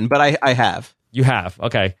often, but I have. You have,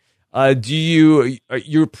 okay.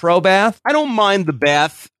 You're pro bath? I don't mind the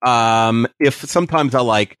bath. If sometimes I'll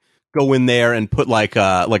like go in there and put like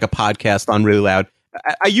a podcast on really loud.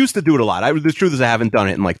 I used to do it a lot. The truth is I haven't done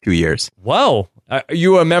it in like 2 years. Whoa. Are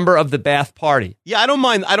you a member of the bath party? Yeah, I don't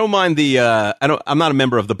mind the I'm not a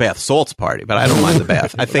member of the bath salts party, but I don't mind the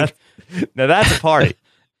bath. I think now that's a party.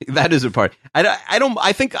 That is a party.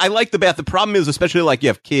 I think I like the bath. The problem is, especially like you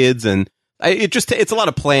have kids and it's a lot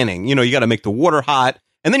of planning. You got to make the water hot.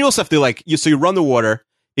 And then you also have to so you run the water,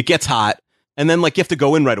 it gets hot. And then like you have to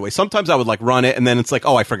go in right away. Sometimes I would like run it and then it's like,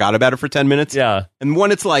 oh, I forgot about it for 10 minutes. Yeah. And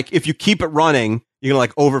when it's like, if you keep it running, you're going to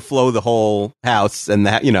like overflow the whole house and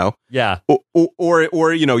that, Yeah.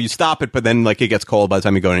 Or you stop it, but then like it gets cold by the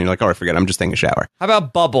time you go in and you're like, oh, I forget. I'm just taking a shower. How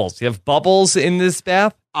about bubbles? You have bubbles in this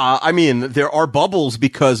bath? I mean, there are bubbles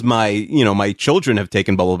because my children have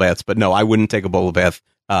taken bubble baths, but no, I wouldn't take a bubble bath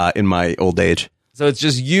in my old age. So it's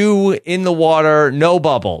just you in the water, no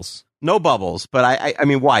bubbles. No bubbles, but I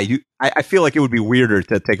mean, why? I feel like it would be weirder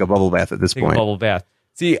to take a bubble bath at this point. A bubble bath.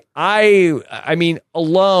 See, I mean,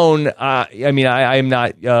 alone. I am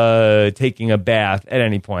not taking a bath at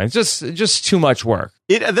any point. It's just too much work.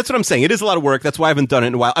 That's what I'm saying. It is a lot of work. That's why I haven't done it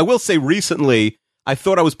in a while. I will say, recently, I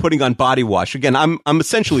thought I was putting on body wash. Again, I'm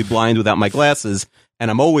essentially blind without my glasses, and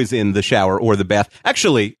I'm always in the shower or the bath.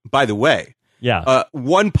 Actually, by the way, yeah.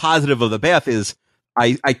 One positive of the bath is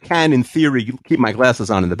I can, in theory, keep my glasses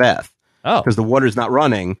on in the bath. Oh, because the water's not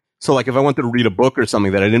running. So, like, if I wanted to read a book or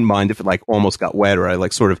something that I didn't mind if it, like, almost got wet or I,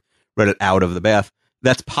 like, sort of read it out of the bath,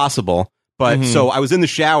 that's possible. But, so I was in the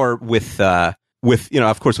shower with,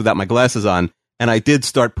 of course, without my glasses on, and I did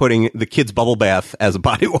start putting the kids' bubble bath as a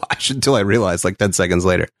body wash until I realized, like, 10 seconds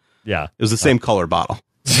later. Yeah. It was the same color bottle.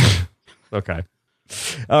 Okay.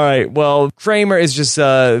 All right. Well, Kramer is just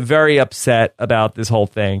very upset about this whole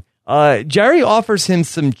thing. Jerry offers him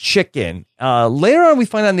some chicken. Later on, we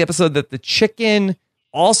find out in the episode that the chicken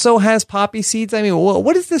also has poppy seeds. I mean,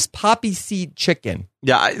 what is this poppy seed chicken?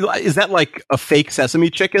 Yeah, is that like a fake sesame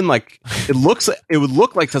chicken? Like it would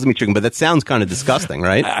look like sesame chicken, but that sounds kind of disgusting,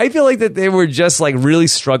 right? I feel like that they were just like really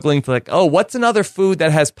struggling to like, oh, what's another food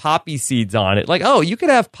that has poppy seeds on it? Like, oh, you could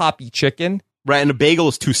have poppy chicken, right? And a bagel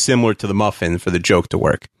is too similar to the muffin for the joke to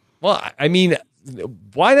work. Well, I mean,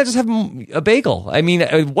 why not just have a bagel? I mean,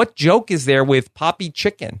 what joke is there with poppy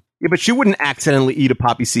chicken? Yeah, but she wouldn't accidentally eat a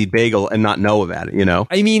poppy seed bagel and not know about it,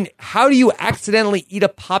 I mean, how do you accidentally eat a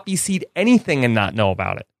poppy seed anything and not know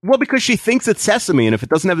about it? Well, because she thinks it's sesame, and if it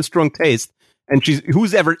doesn't have a strong taste, and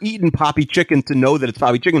who's ever eaten poppy chicken to know that it's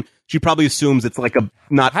poppy chicken, she probably assumes it's like a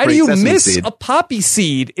not How do you miss seed. A poppy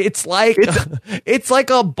seed? It's like it's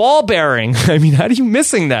like a ball bearing. I mean, how are you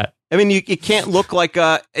missing that? I mean, you can't look like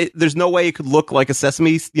there's no way it could look like a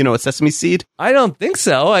sesame seed. I don't think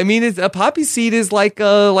so. I mean, a poppy seed is like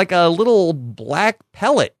a little black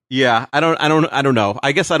pellet. Yeah, I don't know.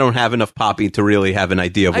 I guess I don't have enough poppy to really have an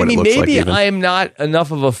idea of what it looks like. Maybe I am not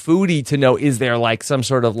enough of a foodie to know, is there like some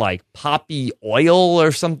sort of like poppy oil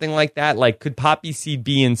or something like that? Like, could poppy seed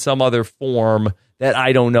be in some other form that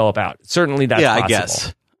I don't know about? Certainly that's possible. I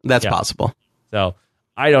guess. That's possible. So,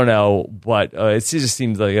 I don't know, but it just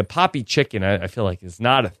seems like a poppy chicken, I feel like, is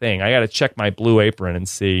not a thing. I got to check my Blue Apron and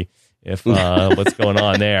see if what's going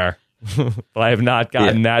on there. But I have not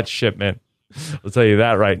gotten that shipment. I'll tell you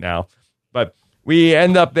that right now. But we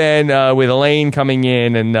end up then with Elaine coming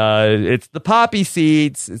in, and it's the poppy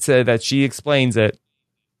seeds. It said that she explains it.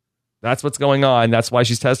 That's what's going on. That's why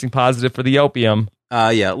she's testing positive for the opium.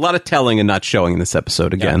 A lot of telling and not showing in this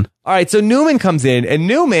episode again. Yeah. All right, so Newman comes in, and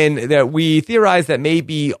Newman, that we theorize that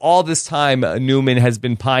maybe all this time Newman has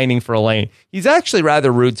been pining for Elaine. He's actually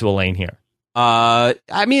rather rude to Elaine here.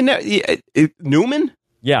 I mean, Newman?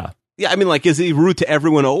 Yeah. Yeah, I mean, like, is he rude to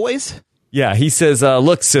everyone always? Yeah, he says,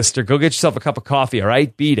 look, sister, go get yourself a cup of coffee, all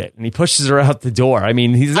right? Beat it. And he pushes her out the door. I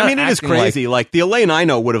mean, he's not it is crazy. Like, the Elaine I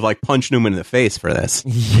know would have, like, punched Newman in the face for this.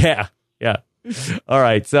 Yeah. All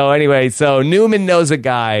right, so anyway, so Newman knows a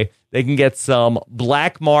guy. They can get some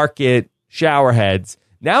black market shower heads.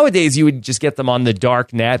 Nowadays, you would just get them on the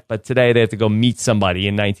dark net, but today they have to go meet somebody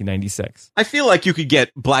in 1996. I feel like you could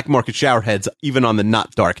get black market shower heads even on the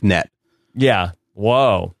not dark net. Yeah.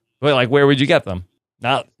 Whoa. Wait, like, where would you get them?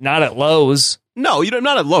 Not at Lowe's. No,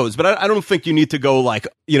 not at Lowe's, but I don't think you need to go, like,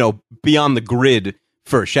 beyond the grid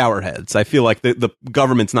for shower heads. I feel like the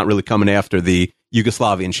government's not really coming after the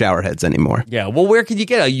Yugoslavian shower heads anymore. Yeah, well, where could you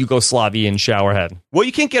get a Yugoslavian shower head? Well,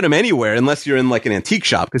 you can't get them anywhere unless you're in, like, an antique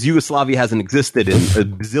shop, because Yugoslavia hasn't existed in a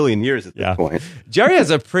bazillion years at this point. Jerry has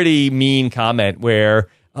a pretty mean comment where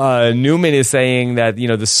Newman is saying that,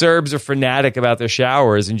 the Serbs are fanatic about their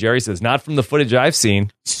showers, and Jerry says, not from the footage I've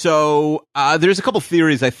seen. So there's a couple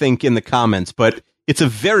theories, I think, in the comments, but it's a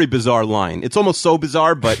very bizarre line. It's almost so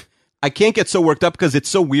bizarre, but I can't get so worked up because it's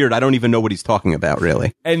so weird. I don't even know what he's talking about,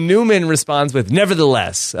 really. And Newman responds with,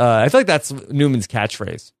 nevertheless. I feel like that's Newman's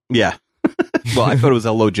catchphase. Yeah. Well, I thought it was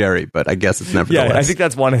hello, Jerry, but I guess it's nevertheless. Yeah, I think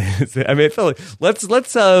that's one of his. I mean, I feel like, let's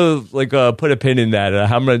put a pin in that.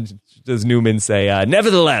 How much does Newman say,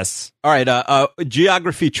 nevertheless? All right,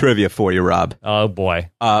 geography trivia for you, Rob. Oh, boy.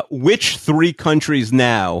 Which three countries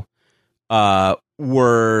now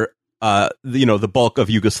were, the bulk of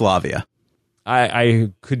Yugoslavia?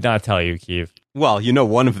 I could not tell you, Keith. Well,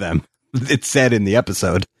 one of them. It's said in the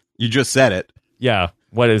episode. You just said it. Yeah.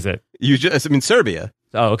 What is it? Serbia.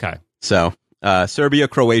 Oh, okay. So, Serbia,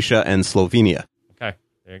 Croatia, and Slovenia. Okay.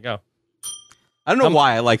 There you go. I don't know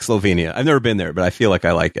why I like Slovenia. I've never been there, but I feel like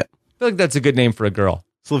I like it. I feel like that's a good name for a girl.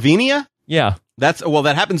 Slovenia? Yeah. That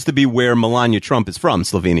happens to be where Melania Trump is from,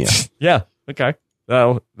 Slovenia. Yeah. Okay.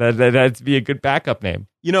 Oh, that'd be a good backup name.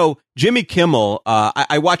 Jimmy Kimmel, I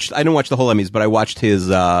didn't watch the whole Emmys, but I watched his,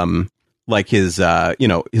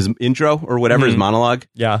 his intro or whatever, his monologue.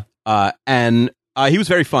 Yeah. And he was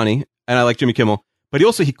very funny, and I like Jimmy Kimmel. But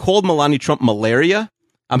he called Melania Trump malaria.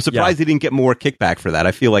 I'm surprised he didn't get more kickback for that.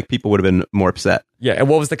 I feel like people would have been more upset. Yeah, and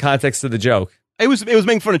what was the context of the joke? It was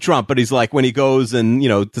making fun of Trump, but he's like, when he goes and,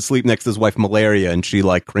 to sleep next to his wife malaria, and she,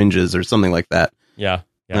 like, cringes or something like that. Yeah.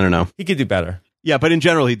 I don't know. He could do better. Yeah, but in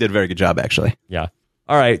general, he did a very good job, actually. Yeah.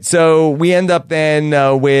 All right, so we end up then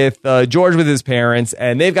with George with his parents,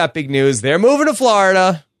 and they've got big news. They're moving to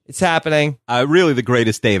Florida. It's happening. Really the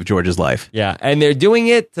greatest day of George's life. Yeah, and they're doing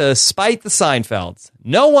it to spite the Seinfelds.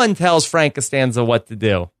 No one tells Frank Costanza what to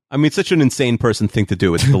do. I mean, such an insane person thing to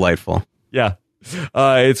do. It's delightful. Yeah.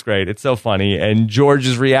 It's great. It's so funny. And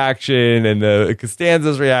George's reaction and the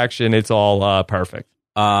Costanza's reaction, it's all perfect.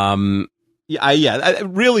 Really,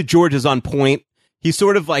 George is on point. He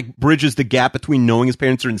sort of like bridges the gap between knowing his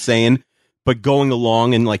parents are insane, but going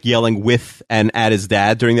along and like yelling with and at his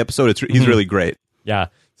dad during the episode. He's really great. Yeah.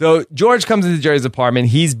 So George comes into Jerry's apartment.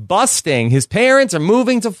 He's busting. His parents are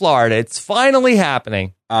moving to Florida. It's finally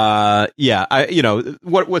happening. What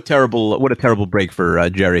a terrible break for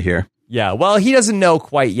Jerry here. Yeah. Well, he doesn't know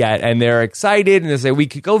quite yet, and they're excited, and they say we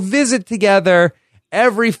could go visit together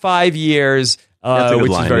every 5 years,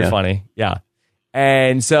 which is very funny. Yeah.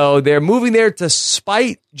 And so they're moving there to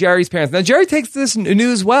spite Jerry's parents. Now, Jerry takes this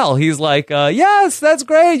news well. He's like, yes, that's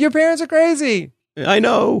great. Your parents are crazy. I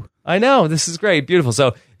know. This is great. Beautiful.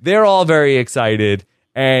 So they're all very excited.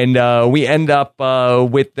 And we end up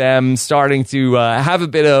with them starting to have a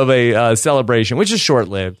bit of a celebration, which is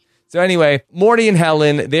short-lived. So anyway, Morty and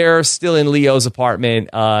Helen, they're still in Leo's apartment.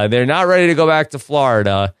 They're not ready to go back to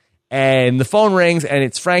Florida. And the phone rings, and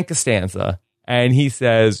it's Frank Costanza. And he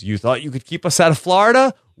says, "You thought you could keep us out of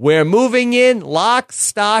Florida? We're moving in lock,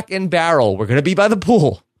 stock, and barrel. We're going to be by the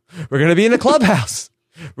pool. We're going to be in the clubhouse.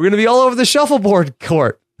 We're going to be all over the shuffleboard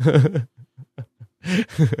court."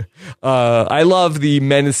 I love the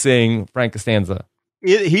menacing Frank Costanza.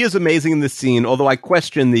 He is amazing in this scene, although I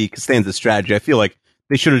question the Costanza strategy. I feel like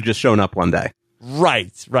they should have just shown up one day.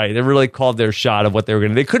 Right. They really called their shot of what they were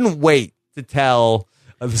going to do. They couldn't wait to tell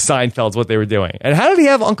the Seinfelds what they were doing. And how did he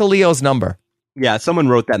have Uncle Leo's number? Yeah, someone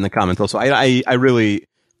wrote that in the comments also. I really,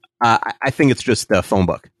 I think it's just a phone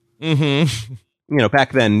book. Mm-hmm. You know,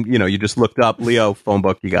 back then, you know, you just looked up Leo phone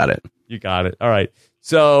book, you got it. You got it. All right.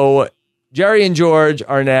 So Jerry and George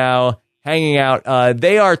are now hanging out.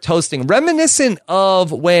 They are toasting, reminiscent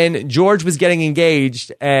of when George was getting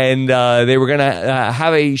engaged, and they were going to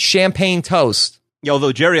have a champagne toast. Yeah,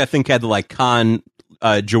 although Jerry, I think, had to like con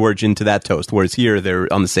George into that toast, whereas here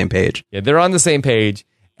they're on the same page. Yeah, they're on the same page,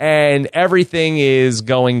 and everything is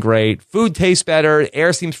going great. Food tastes better,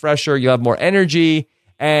 air seems fresher, you have more energy,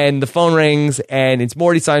 and the phone rings, and it's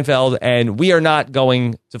Morty Seinfeld, and we are not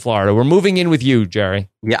going to Florida. We're moving in with you, Jerry.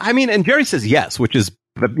 Yeah, I mean, and Jerry says yes, which is,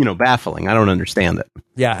 you know, baffling. I don't understand it.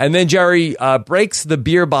 Yeah, and then Jerry breaks the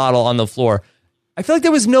beer bottle on the floor. I feel like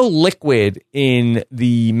there was no liquid in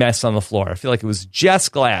the mess on the floor. I feel like it was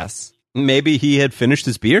just glass. Maybe he had finished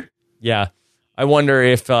his beer? Yeah. I wonder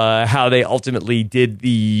if how they ultimately did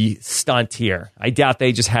the stunt here. I doubt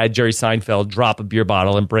they just had Jerry Seinfeld drop a beer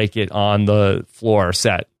bottle and break it on the floor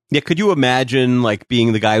set. Yeah, could you imagine like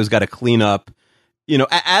being the guy who's got to clean up, you know,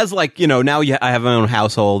 as like, you know, now I have my own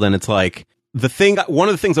household, and it's like one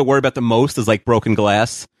of the things I worry about the most is like broken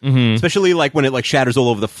glass, especially like when it like shatters all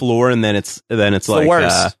over the floor, and then it's like the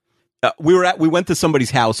worst. We went to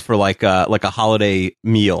somebody's house for like a holiday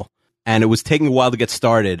meal, and it was taking a while to get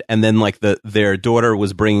started, and then like their daughter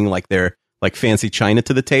was bringing like their like fancy china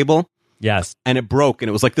to the table. Yes, and it broke, and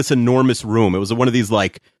it was like this enormous room. It was one of these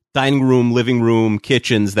like dining room, living room,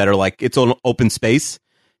 kitchens that are like its own open space.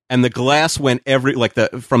 And the glass went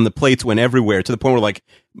from the plates went everywhere, to the point where like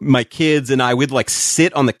my kids and I would like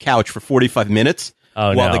sit on the couch for 45 minutes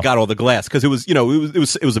while they got all the glass, because it was, you know, it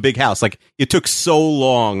was a big house. Like it took so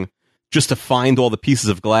long just to find all the pieces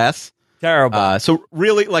of glass. Terrible. So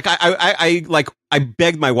really, like I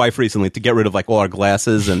begged my wife recently to get rid of like all our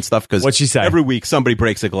glasses and stuff, because what'd she say? Every week somebody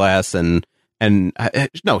breaks a glass, and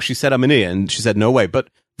no, she said I'm an idiot, and she said no way, but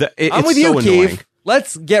I'm with you, Keith.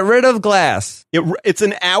 Let's get rid of glass. It's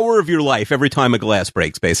an hour of your life every time a glass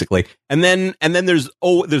breaks, basically. And then there's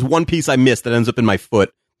one piece I missed that ends up in my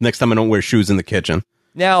foot next time I don't wear shoes in the kitchen.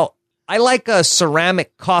 Now, I like a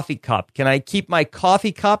ceramic coffee cup. Can I keep my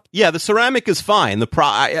coffee cup? Yeah, the ceramic is fine. We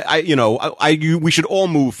should all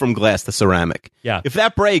move from glass to ceramic. Yeah. If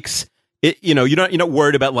that breaks, you're not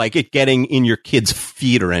worried about like it getting in your kid's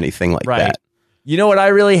feet or anything like that. You know what I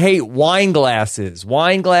really hate? Wine glasses,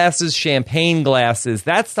 champagne glasses.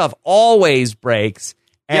 That stuff always breaks.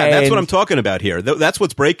 Yeah, that's what I'm talking about here. That's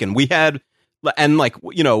what's breaking. We had, and like,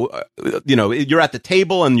 you're at the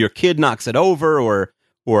table and your kid knocks it over,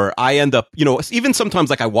 or I end up, even sometimes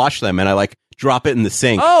like I wash them and I like drop it in the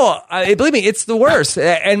sink. Oh, believe me, it's the worst.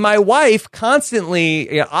 And my wife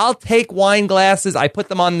constantly, I'll take wine glasses. I put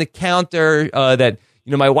them on the counter that,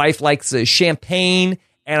 my wife likes champagne.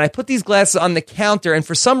 And I put these glasses on the counter, and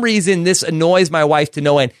for some reason, this annoys my wife to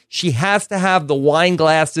no end. She has to have the wine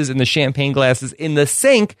glasses and the champagne glasses in the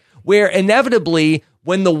sink, where inevitably,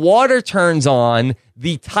 when the water turns on,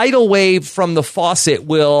 the tidal wave from the faucet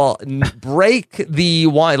will break the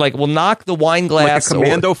wine, like will knock the wine glass. Like a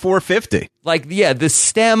Commando 450. Like, yeah, the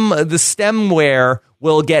stemware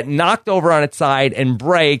will get knocked over on its side and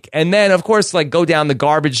break, and then, of course, like go down the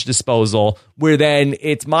garbage disposal, where then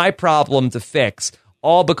it's my problem to fix.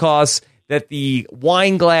 All because that the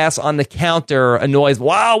wine glass on the counter annoys.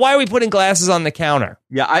 Wow, why are we putting glasses on the counter?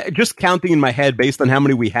 Yeah, I just counting in my head based on how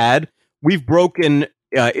many we had, we've broken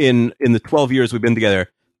in the 12 years we've been together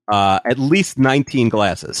at least 19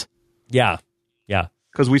 glasses. Yeah.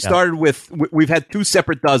 Because we started we've had 2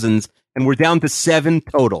 separate dozens, and we're down to 7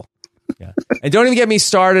 total. Yeah, and don't even get me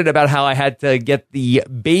started about how I had to get the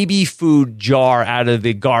baby food jar out of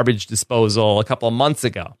the garbage disposal a couple of months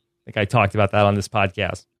ago. I think I talked about that on this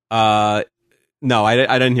podcast. No, I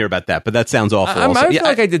didn't hear about that, but that sounds awful. I feel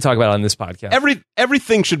like I did talk about it on this podcast.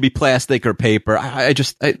 Everything should be plastic or paper. I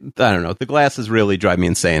don't know. The glasses really drive me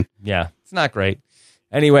insane. Yeah, it's not great.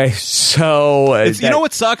 Anyway, so... you know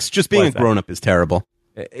what sucks? Just being a grown-up is terrible.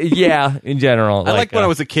 Yeah, in general. I like when I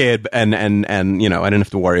was a kid, and I didn't have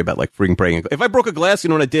to worry about like freaking breaking. If I broke a glass, you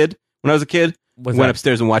know what I did when I was a kid? Went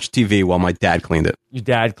upstairs and watched TV while my dad cleaned it. Your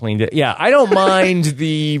dad cleaned it. Yeah, I don't mind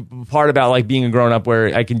the part about like being a grown up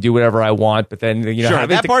where I can do whatever I want, but then sure,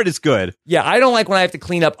 that part is good. Yeah, I don't like when I have to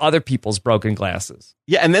clean up other people's broken glasses.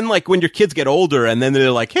 Yeah, and then like when your kids get older, and then they're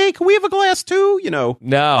like, "Hey, can we have a glass too?" No,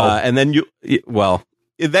 and then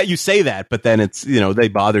that you say that, but then it's they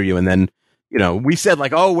bother you, and then we said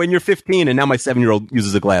like, "Oh, when you're 15," and now my 7-year-old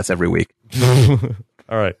uses a glass every week.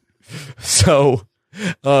 All right, so.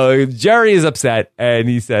 Jerry is upset, and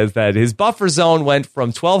he says that his buffer zone went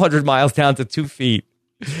from 1,200 miles down to 2 feet.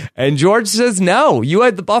 And George says, no, you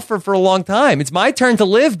had the buffer for a long time. It's my turn to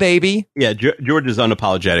live, baby. Yeah, George is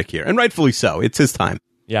unapologetic here, and rightfully so. It's his time.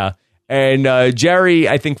 Yeah. And Jerry,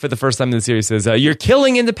 I think for the first time in the series, says, you're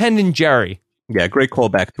killing independent Jerry. Yeah, great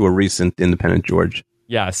callback to a recent independent George.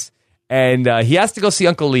 Yes. And he has to go see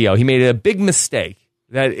Uncle Leo. He made a big mistake.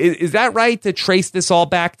 Is that right, to trace this all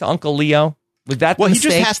back to Uncle Leo? Was that the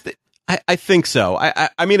mistake? He just has to. I think so.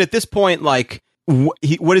 I mean, at this point, like,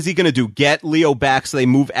 what is he going to do? Get Leo back so they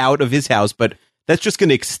move out of his house? But that's just going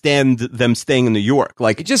to extend them staying in New York.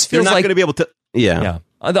 Like, it just feels they're not like going to be able to. Yeah.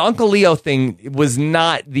 The Uncle Leo thing was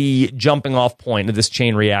not the jumping off point of this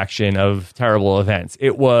chain reaction of terrible events.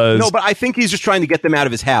 It was no, but I think he's just trying to get them out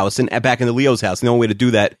of his house and back into Leo's house. And the only way to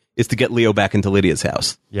do that is to get Leo back into Lydia's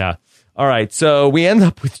house. Yeah. All right. So we end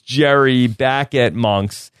up with Jerry back at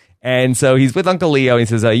Monk's. And so he's with Uncle Leo. And he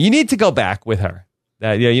says, you need to go back with her.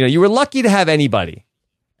 You were lucky to have anybody.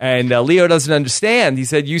 And Leo doesn't understand. He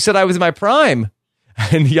said, you said I was in my prime.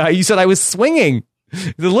 And you said I was swinging. He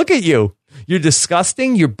said, look at you. You're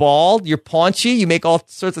disgusting. You're bald. You're paunchy. You make all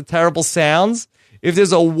sorts of terrible sounds. If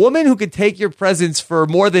there's a woman who could take your presence for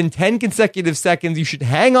more than 10 consecutive seconds, you should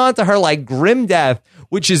hang on to her like grim death,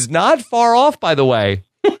 which is not far off, by the way.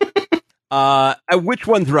 Which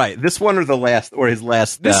one's right? This one or the last, or his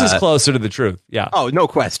last? This is closer to the truth. Yeah. Oh, no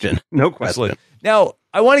question. No question. Absolutely. Now,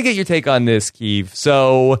 I want to get your take on this, Keeve.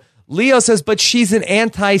 So Leo says, but she's an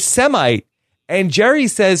anti-Semite. And Jerry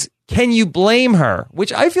says, can you blame her?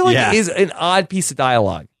 Which I feel like is an odd piece of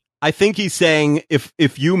dialogue. I think he's saying if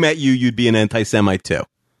you met you'd be an anti-Semite too.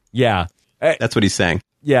 Yeah. That's what he's saying.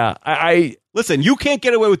 Yeah. I listen, you can't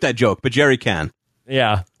get away with that joke, but Jerry can.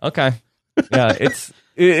 Yeah. Okay. Yeah.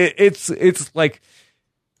 It's like,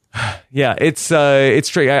 yeah, it's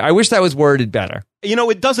tricky. I wish that was worded better.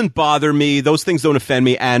 It doesn't bother me. Those things don't offend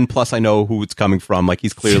me. And plus I know who it's coming from. Like,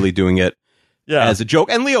 he's clearly doing it as a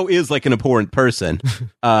joke. And Leo is like an important person.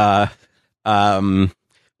 By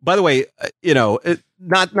the way,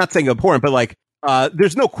 not saying important, but like,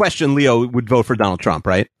 there's no question Leo would vote for Donald Trump,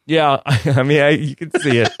 right? Yeah. I mean, you can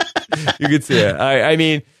see it. You can see it. I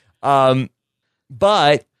mean,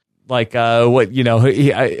 but like,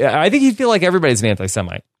 I think he'd feel like everybody's an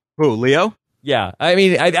anti-Semite. Who, Leo? Yeah. I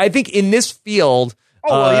mean, I think in this field.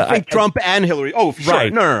 Oh, well, you think Trump and Hillary. Oh, sure.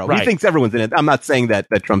 Right, No. Right. He thinks everyone's in it. I'm not saying that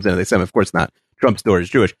Trump's an anti-Semite. Of course not. Trump's daughter is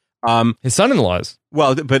Jewish. His son-in-law is.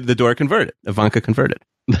 Well, but the daughter converted. Ivanka converted.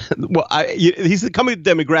 Well, he's the coveted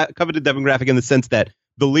demographic in the sense that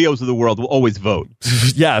the Leos of the world will always vote.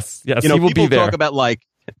 Yes. He will people be there. talk about like,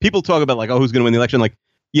 oh, who's going to win the election? Like,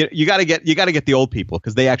 you got to get the old people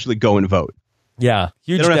because they actually go and vote. Yeah,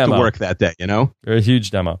 huge. They don't demo. have to work that day, They're a huge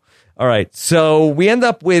demo. All right, so we end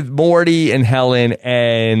up with Morty and Helen,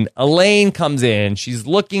 and Elaine comes in. She's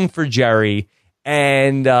looking for Jerry,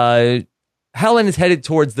 and Helen is headed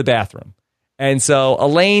towards the bathroom. And so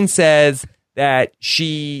Elaine says that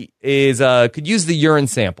she could use the urine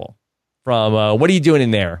sample from. What are you doing in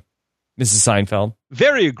there, Mrs. Seinfeld?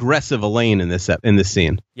 Very aggressive Elaine in this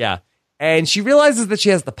scene. Yeah. And she realizes that she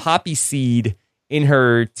has the poppy seed in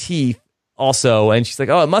her teeth also. And she's like,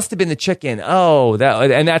 oh, it must have been the chicken. Oh,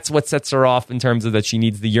 and that's what sets her off in terms of that she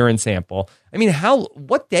needs the urine sample. I mean,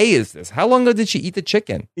 what day is this? How long ago did she eat the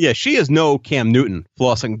chicken? Yeah, she is no Cam Newton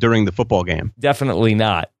flossing during the football game. Definitely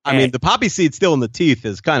not. I mean, the poppy seed still in the teeth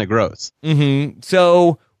is kind of gross. Mm-hmm.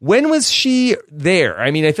 So when was she there? I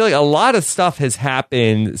mean, I feel like a lot of stuff has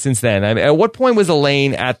happened since then. I mean, at what point was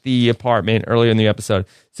Elaine at the apartment earlier in the episode?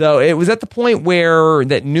 So it was at the point where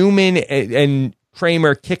that Newman and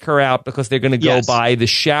Kramer kick her out because they're going to go by the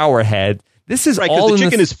shower head. This is right, all because the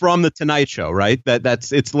chicken is from the Tonight Show, right?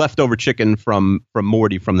 It's leftover chicken from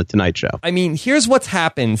Morty from the Tonight Show. I mean, here's what's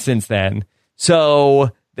happened since then. So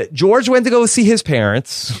George went to go see his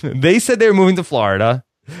parents. They said they were moving to Florida.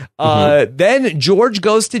 Then George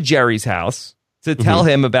goes to Jerry's house to tell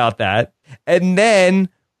him about that. And then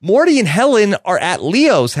Morty and Helen are at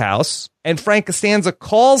Leo's house, and Frank Costanza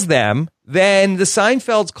calls them. Then the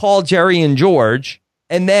Seinfelds call Jerry and George,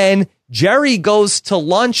 and then Jerry goes to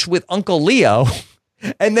lunch with Uncle Leo,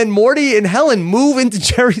 and then Morty and Helen move into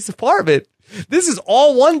Jerry's apartment. This is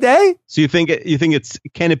all one day? So you think it's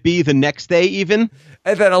can it be the next day even?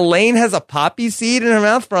 And that Elaine has a poppy seed in her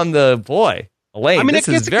mouth from the boy. Elaine, I mean, this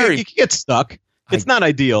is very... It could get stuck. It's not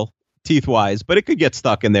ideal teeth-wise, but it could get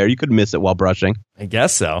stuck in there. You could miss it while brushing. I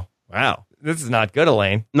guess so. Wow. This is not good,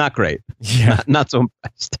 Elaine. Not great. Yeah. Not so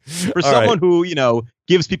impressed. For someone who,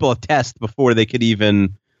 gives people a test before they could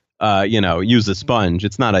even, use a sponge,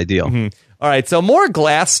 it's not ideal. Mm-hmm. All right, so more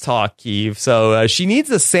glass talk, Keeve. So she needs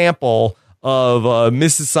a sample of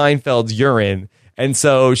Mrs. Seinfeld's urine. And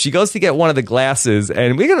so she goes to get one of the glasses,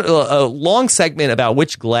 and we got a long segment about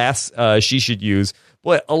which glass she should use.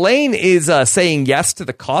 But Elaine is saying yes to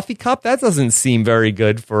the coffee cup. That doesn't seem very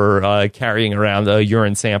good for carrying around a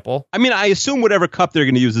urine sample. I mean, I assume whatever cup they're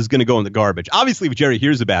going to use is going to go in the garbage. Obviously, if Jerry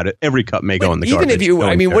hears about it, every cup may go in the garbage.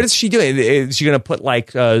 Even if what is she doing? Is she going to put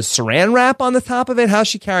like saran wrap on the top of it? How's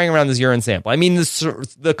she carrying around this urine sample? I mean,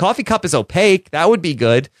 the coffee cup is opaque. That would be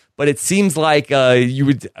good. But it seems like you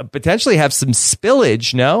would potentially have some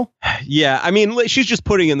spillage, no? Yeah, I mean, she's just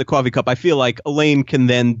putting it in the coffee cup. I feel like Elaine can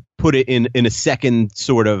then put it in a second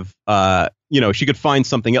sort of, she could find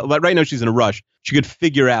something else. Right now she's in a rush. She could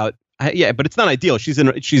figure out, but it's not ideal. She's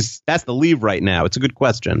has to leave right now. It's a good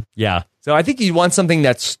question. Yeah. So I think you want something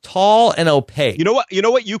that's tall and opaque. You know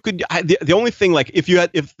what? You could, the only thing, like, if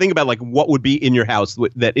think about like what would be in your house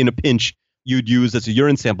that in a pinch you'd use as a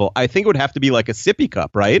urine sample, I think it would have to be like a sippy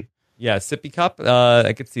cup, right? Yeah, sippy cup.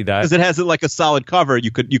 I could see that. Because it has like a solid cover. You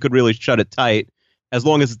could really shut it tight as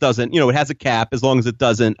long as it doesn't, it has a cap. As long as it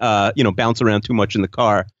doesn't, bounce around too much in the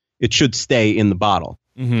car, it should stay in the bottle.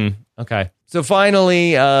 Mm-hmm. Okay. So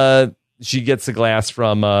finally, she gets a glass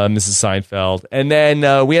from Mrs. Seinfeld. And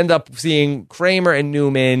then we end up seeing Kramer and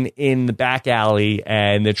Newman in the back alley,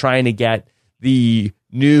 and they're trying to get the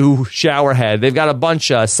new shower head. They've got a bunch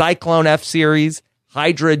of Cyclone F-Series,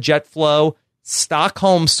 Hydra Jet Flow,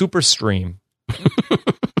 Stockholm Superstream.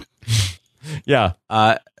 Yeah.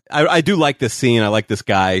 I do like this scene. I like this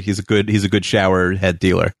guy. He's a good shower head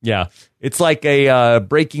dealer. Yeah. It's like a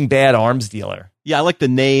Breaking Bad arms dealer. Yeah, I like the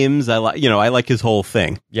names. I like his whole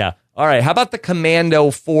thing. Yeah. All right. How about the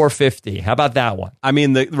Commando 450? How about that one? I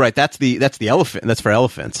mean, that's the elephant. That's for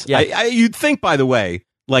elephants. Yeah. You'd think, by the way,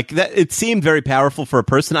 like that, it seemed very powerful for a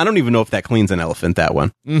person. I don't even know if that cleans an elephant, that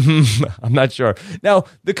one. Mm-hmm. I'm not sure. Now,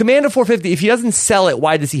 the Commando 450, if he doesn't sell it,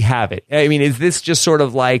 why does he have it? I mean, is this just sort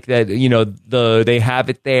of like that, they have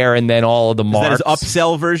it there and then all of the marks? Is that his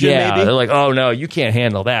upsell version, yeah, maybe? They're like, oh, no, you can't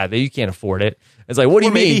handle that. You can't afford it. It's like, what do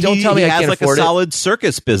you mean? Don't tell me I can't afford it. He has like a solid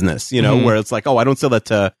circus business, where it's like, oh, I don't sell that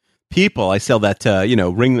to people. I sell that to,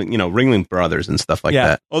 Ringling Brothers and stuff like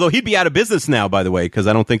that. Although he'd be out of business now, by the way, because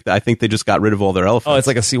I think they just got rid of all their elephants. Oh, it's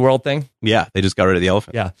like a SeaWorld thing? Yeah, they just got rid of the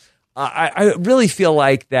elephant. Yeah. I really feel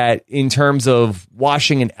like that in terms of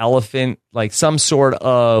washing an elephant, like some sort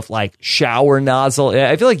of like shower nozzle.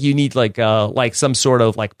 I feel like you need like some sort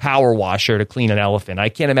of like power washer to clean an elephant. I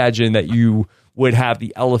can't imagine that you would have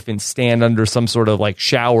the elephant stand under some sort of like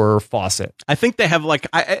shower faucet. I think they have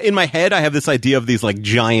in my head, I have this idea of these like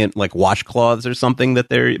giant like washcloths or something that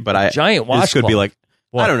they're, but giant washcloth. This could be like,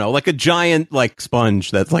 what? I don't know, like a giant like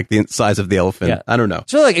sponge that's like the size of the elephant. Yeah. I don't know.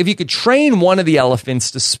 So like if you could train one of the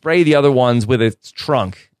elephants to spray the other ones with its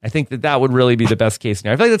trunk, I think that would really be the best case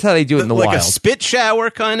scenario. I feel like that's how they do it in the wild. Like a spit shower,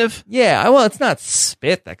 kind of? Yeah, well, it's not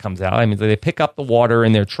spit that comes out. I mean, they pick up the water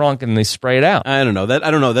in their trunk and they spray it out. I don't know.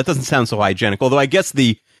 That doesn't sound so hygienic. Although I guess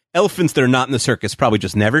the elephants that are not in the circus probably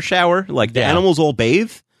just never shower. Like the animals all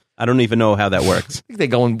bathe. I don't even know how that works. I think they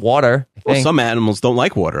go in water. Well, some animals don't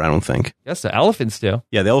like water, I don't think. Yes, the elephants do.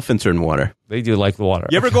 Yeah, the elephants are in water. They do like the water.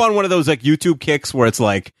 You ever go on one of those like YouTube kicks where it's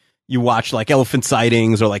like you watch like elephant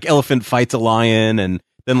sightings or like elephant fights a lion and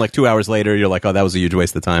then like 2 hours later, you're like, oh, that was a huge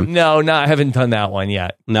waste of time. No, I haven't done that one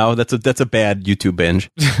yet. No, that's a bad YouTube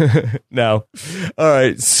binge. No. All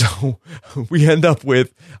right. So we end up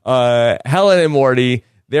with Helen and Morty.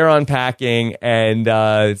 They're unpacking, and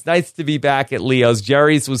it's nice to be back at Leo's.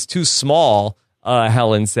 Jerry's was too small,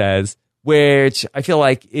 Helen says, which I feel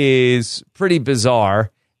like is pretty bizarre.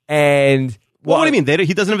 And well, what do you mean?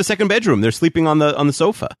 He doesn't have a second bedroom. They're sleeping on the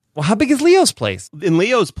sofa. Well, how big is Leo's place? In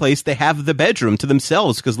Leo's place, they have the bedroom to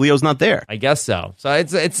themselves because Leo's not there. I guess so. So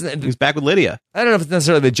he's back with Lydia. I don't know if it's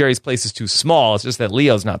necessarily that Jerry's place is too small. It's just that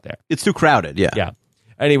Leo's not there. It's too crowded. Yeah. Yeah.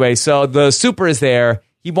 Anyway, so the super is there.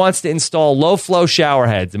 He wants to install low-flow shower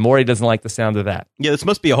heads, and Morty doesn't like the sound of that. Yeah, this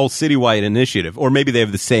must be a whole citywide initiative, or maybe they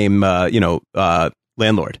have the same,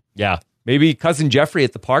 landlord. Yeah. Maybe cousin Jeffrey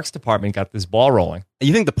at the Parks Department got this ball rolling.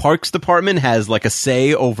 You think the Parks Department has like a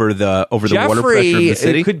say over the water pressure of the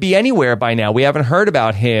city? It could be anywhere by now. We haven't heard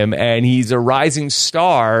about him, and he's a rising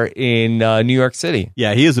star in New York City.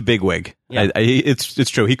 Yeah, he is a bigwig. Yeah. It's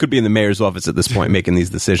true. He could be in the mayor's office at this point making these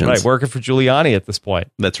decisions. Right, working for Giuliani at this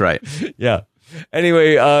point. That's right. Yeah.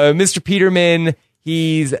 Anyway, Mr. Peterman,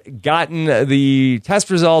 he's gotten the test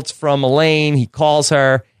results from Elaine. He calls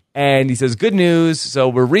her, and he says, good news. So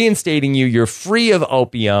we're reinstating you. You're free of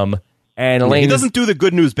opium. And Elaine he doesn't do the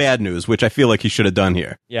good news, bad news, which I feel like he should have done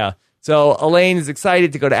here. Yeah. So Elaine is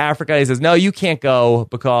excited to go to Africa. He says, no, you can't go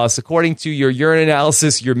because according to your urine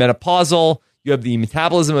analysis, you're menopausal. You have the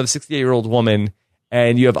metabolism of a 68-year-old woman,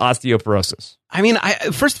 and you have osteoporosis. I mean,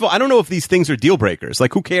 first of all, I don't know if these things are deal breakers.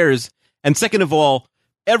 Like, who cares? And second of all,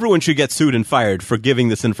 everyone should get sued and fired for giving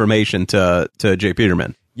this information to Jay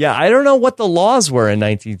Peterman. Yeah, I don't know what the laws were in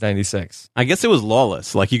 1996. I guess it was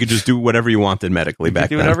lawless. Like, you could just do whatever you wanted medically back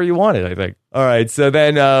then. Do whatever you wanted, I think. All right, so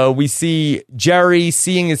then we see Jerry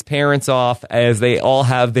seeing his parents off as they all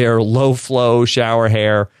have their low-flow shower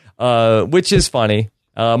hair, which is funny.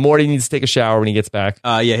 Morty needs to take a shower when he gets back.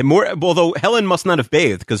 Although Helen must not have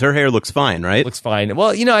bathed because her hair looks fine, right? Looks fine.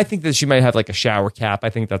 Well, I think that she might have like a shower cap. I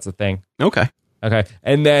think that's a thing. Okay.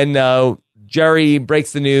 And then Jerry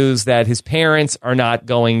breaks the news that his parents are not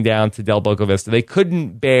going down to Del Boca Vista. They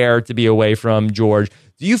couldn't bear to be away from George.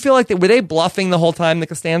 Do you feel like were they bluffing the whole time, the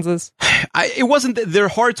Costanzas? It wasn't their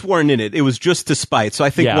hearts weren't in it. It was just to spite. So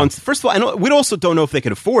I think first of all, we also don't know if they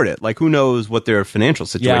could afford it. Like, who knows what their financial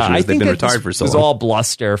situation is? They've been retired for so long. It was all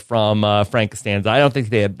bluster from Frank Costanza. I don't think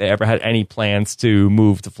they ever had any plans to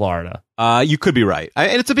move to Florida. You could be right.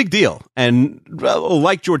 And it's a big deal. And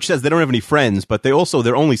like George says, they don't have any friends, but their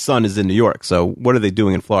only son is in New York. So what are they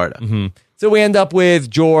doing in Florida? Mm-hmm. So we end up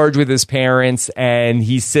with George with his parents, and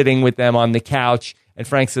he's sitting with them on the couch. And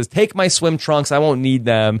Frank says, take my swim trunks. I won't need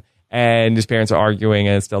them. And his parents are arguing,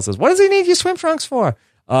 and Estelle says, what does he need your swim trunks for?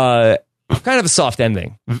 Kind of a soft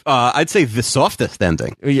ending. I'd say the softest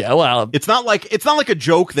ending. Yeah, well, it's not like a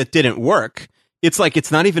joke that didn't work. It's like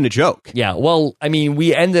it's not even a joke. Yeah, well, I mean,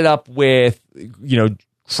 we ended up with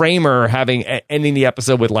Kramer ending the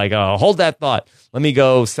episode with like, hold that thought. Let me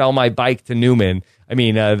go sell my bike to Newman. I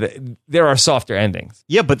mean, there are softer endings.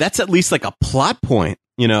 Yeah, but that's at least like a plot point.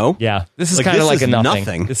 Yeah, this is kind of like a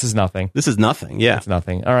nothing. This is nothing. This is nothing. Yeah, it's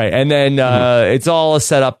nothing. All right, and then it's all a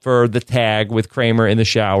setup for the tag with Kramer in the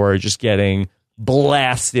shower, just getting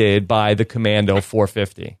blasted by the Commando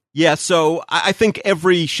 450. Yeah, so I think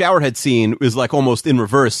every showerhead scene is like almost in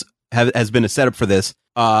reverse. Has been a setup for this.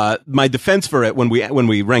 My defense for it when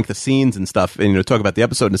we rank the scenes and stuff, and talk about the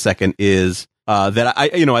episode in a second, is that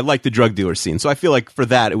I like the drug dealer scene. So I feel like for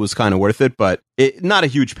that it was kind of worth it, but not a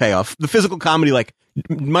huge payoff. The physical comedy, like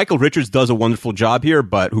Michael Richards does a wonderful job here,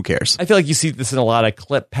 but who cares? I feel like you see this in a lot of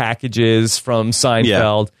clip packages from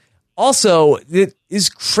Seinfeld. Yeah. Also, is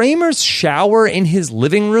Kramer's shower in his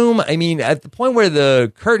living room? I mean, at the point where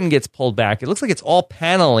the curtain gets pulled back, it looks like it's all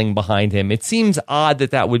paneling behind him. It seems odd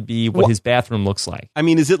that would be what his bathroom looks like. I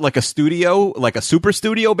mean, is it like a studio, like a super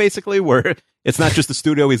studio, basically, where it's not just a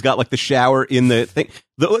studio? He's got like the shower in the thing.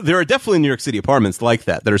 There are definitely New York City apartments like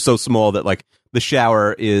that are so small that like the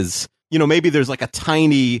shower is, maybe there's like a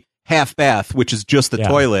tiny half bath, which is just the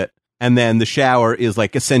toilet. And then the shower is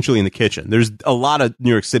like essentially in the kitchen. There's a lot of New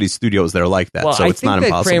York City studios that are like that, so it's not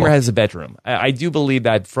impossible. I think that Kramer has a bedroom. I do believe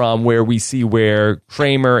that from where we see where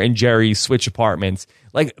Kramer and Jerry switch apartments.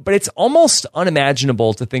 But it's almost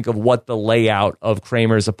unimaginable to think of what the layout of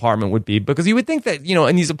Kramer's apartment would be, because you would think that,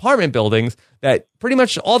 in these apartment buildings that pretty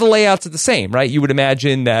much all the layouts are the same, right? You would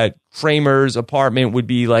imagine that Kramer's apartment would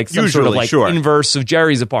be like some sort of like inverse of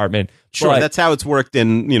Jerry's apartment. Sure, that's how it's worked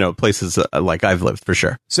in, places like I've lived, for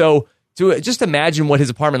sure. So to just imagine what his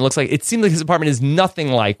apartment looks like, it seems like his apartment is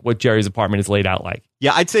nothing like what Jerry's apartment is laid out like.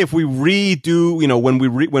 Yeah, I'd say if we redo,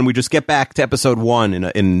 when we just get back to episode 1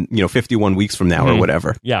 in 51 weeks from now or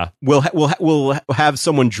whatever. Yeah, we'll have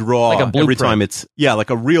someone draw like every time it's like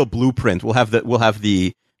a real blueprint. We'll have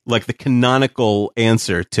the like the canonical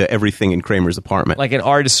answer to everything in Kramer's apartment, like an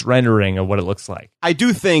artist's rendering of what it looks like. I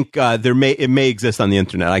do think it may exist on the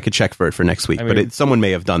internet. I could check for it for next week, but someone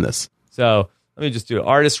may have done this. So let me just do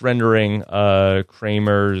artist rendering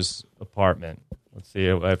Kramer's apartment. Let's see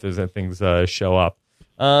if there's things show up.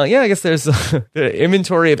 I guess there's the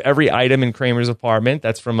inventory of every item in Kramer's apartment.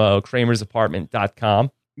 That's from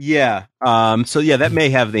kramersapartment.com. Yeah. That may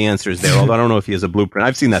have the answers there, although I don't know if he has a blueprint.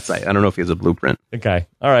 I've seen that site. I don't know if he has a blueprint. Okay.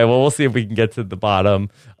 All right. Well, we'll see if we can get to the bottom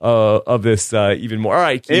of this even more. All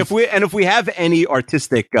right, Keith. If we have any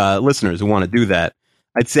artistic listeners who want to do that,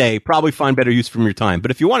 I'd say probably find better use from your time.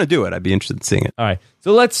 But if you want to do it, I'd be interested in seeing it. All right.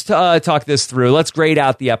 So let's talk this through. Let's grade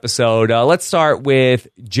out the episode. Let's start with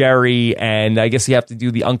Jerry, and I guess you have to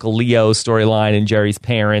do the Uncle Leo storyline and Jerry's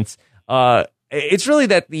parents. It's really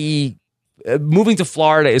that the moving to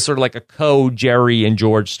Florida is sort of like a Jerry and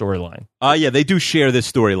George storyline. Yeah, they do share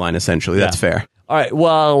this storyline, essentially. That's fair. All right,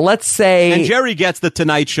 well, let's say... And Jerry gets the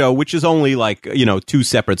Tonight Show, which is only like, 2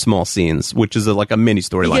 separate small scenes, which is like a mini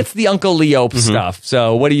storyline. He gets the Uncle Leo stuff.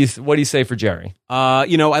 So what do you say for Jerry? I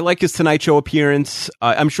like his Tonight Show appearance.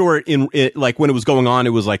 I'm sure like when it was going on, it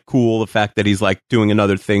was like cool, the fact that he's like doing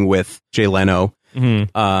another thing with Jay Leno.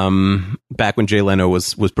 Back when Jay Leno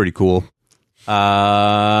was pretty cool.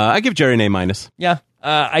 I give Jerry an A-. Yeah,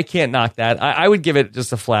 I can't knock that. I would give it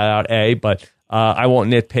just a flat-out A, but... I won't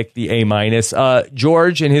nitpick the A-.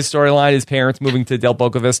 George and his storyline, his parents moving to Del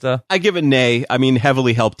Boca Vista. I give it an A. I mean,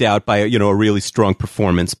 heavily helped out by a really strong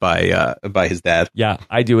performance by his dad. Yeah,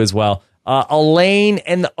 I do as well. Elaine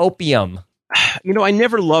and the opium. I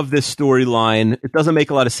never loved this storyline. It doesn't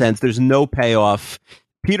make a lot of sense. There's no payoff.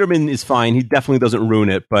 Peterman is fine. He definitely doesn't ruin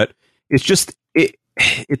it, but it's just it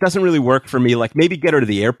doesn't really work for me. Like maybe get her to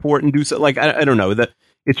the airport and do so. Like I don't know that.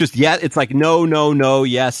 It's just it's like no,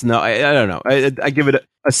 yes, no. I don't know. I give it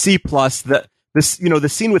a C+. The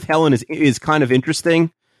scene with Helen is kind of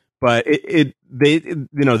interesting, but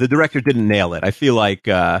the director didn't nail it. I feel like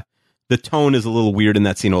the tone is a little weird in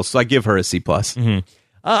that scene also. So I give her a C+.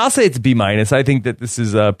 I'll say it's B-. I think that this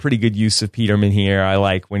is a pretty good use of Peterman here. I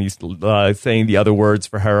like when he's saying the other words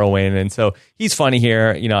for heroin, and so he's funny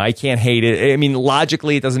here. I can't hate it. I mean,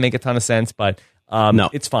 logically, it doesn't make a ton of sense, but. No,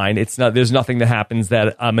 it's fine. It's not. There's nothing that happens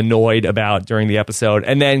that I'm annoyed about during the episode.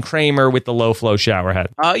 And then Kramer with the low flow shower head.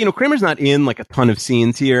 Kramer's not in like a ton of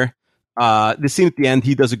scenes here. The scene at the end,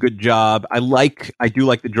 he does a good job. I do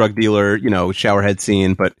like the drug dealer, shower head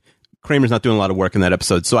scene, but Kramer's not doing a lot of work in that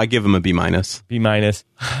episode, so I give him a B-. B-.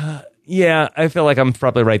 Yeah, I feel like I'm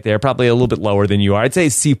probably right there, probably a little bit lower than you are. I'd say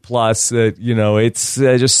C+. It's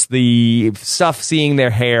just the stuff. Seeing their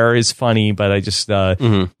hair is funny, but I just there's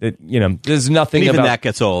nothing. And even about that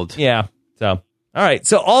gets old. Yeah. So all right.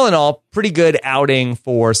 So all in all, pretty good outing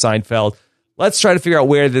for Seinfeld. Let's try to figure out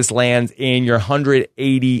where this lands in your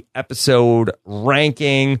 180 episode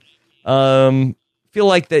ranking. Feel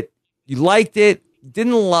like that you liked it,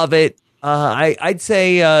 didn't love it. I'd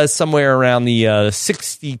say somewhere around the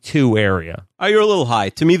 62 area. Oh, you're a little high.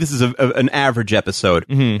 To me, this is an average episode.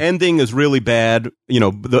 Ending is really bad.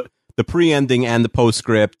 The pre-ending and the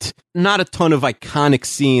postscript. Not a ton of iconic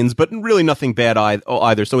scenes, but really nothing bad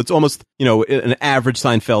either. So it's almost an average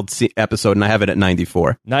Seinfeld episode, and I have it at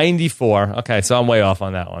 94. 94. Okay, so I'm way off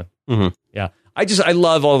on that one. Yeah, I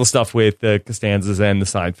love all the stuff with the Costanzas and the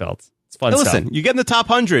Seinfelds. It's fun stuff. Listen, you get in the top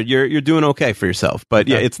 100, you're doing okay for yourself. But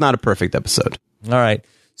yeah, it's not a perfect episode. All right.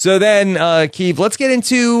 So then, Keith, let's get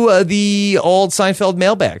into the old Seinfeld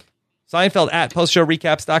mailbag. Seinfeld at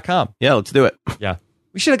postshowrecaps.com. Yeah, let's do it. Yeah.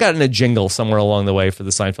 We should have gotten a jingle somewhere along the way for the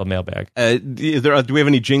Seinfeld mailbag. Do we have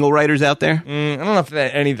any jingle writers out there? I don't know if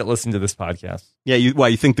any that listen to this podcast. Yeah,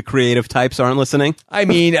 you think the creative types aren't listening? I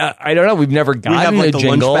mean, I don't know. We've never gotten a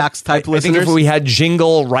jingle. Lunchbox type listeners? I think if we had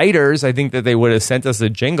jingle writers, I think that they would have sent us a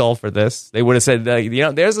jingle for this. They would have said,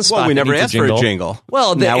 there's a spot. Well, we never asked for a jingle.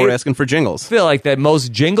 Well, now we're asking for jingles. I feel like that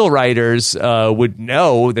most jingle writers would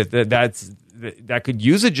know that could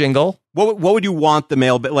use a jingle. What would you want the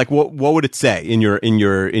mailbag like? What would it say in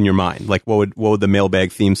your mind? Like what would the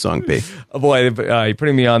mailbag theme song be? Oh boy, you're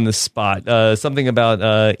putting me on the spot. Something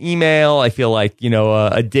about email. I feel like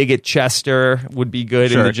a dig at Chester would be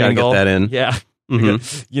good in the jingle. Get that in. Yeah,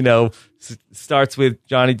 starts with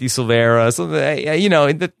Johnny DeSilvera. So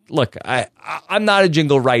look, I'm not a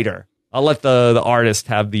jingle writer. I'll let the artist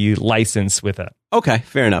have the license with it. Okay,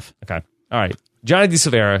 fair enough. Okay, all right. Johnny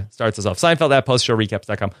DeSilvera starts us off. Seinfeld at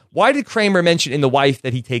postshowrecaps.com. Why did Kramer mention in The Wife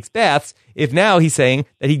that he takes baths if now he's saying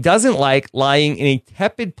that he doesn't like lying in a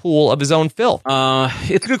tepid pool of his own filth?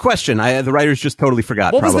 It's a good question. The writers just totally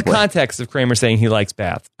forgot. What was the context of Kramer saying he likes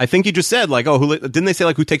baths? I think he just said didn't they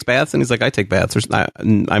say who takes baths? And he's like, I take baths. I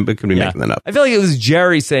could be making that up. I feel like it was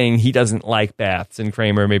Jerry saying he doesn't like baths and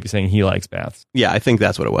Kramer maybe saying he likes baths. Yeah, I think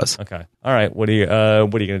that's what it was. Okay. All right. What are you going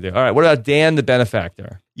to do? All right. What about Dan the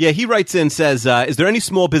benefactor? Yeah, he writes in, says, is there any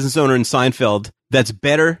small business owner in Seinfeld that's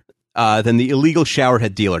better than the illegal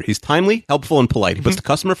showerhead dealer? He's timely, helpful, and polite. He puts the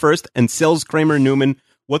customer first and sells Kramer and Newman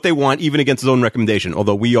what they want, even against his own recommendation,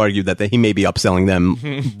 although we argued that he may be upselling them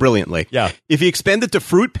brilliantly. Yeah. If he expanded to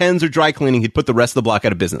fruit, pens, or dry cleaning, he'd put the rest of the block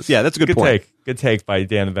out of business. Yeah, that's a good point. Good take by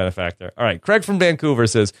Dan the Benefactor. All right, Craig from Vancouver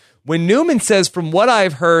says, when Newman says, from what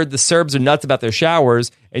I've heard, the Serbs are nuts about their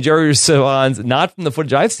showers, and Jerry responds, not from the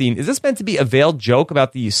footage I've seen, is this meant to be a veiled joke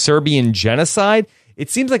about the Serbian genocide? It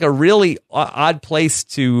seems like a really odd place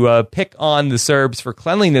to pick on the Serbs for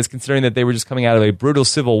cleanliness, considering that they were just coming out of a brutal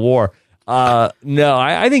civil war. No,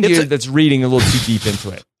 I think that's reading a little too deep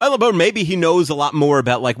into it. I don't know, maybe he knows a lot more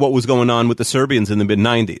about like what was going on with the Serbians in the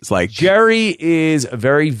mid-90s. Like Jerry is a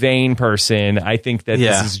very vain person. I think that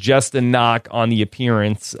this is just a knock on the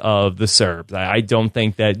appearance of the Serbs. I don't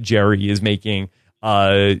think that Jerry is making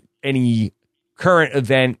any current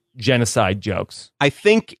event genocide jokes. I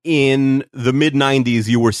think in the mid-90s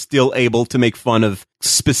you were still able to make fun of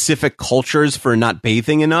specific cultures for not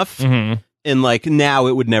bathing enough. Mm-hmm. And like now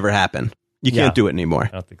it would never happen. You can't do it anymore. I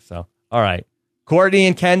don't think so. All right. Courtney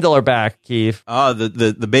and Kendall are back, Keith. Oh,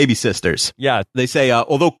 the baby sisters. Yeah. They say,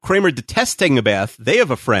 although Kramer detests taking a bath, they have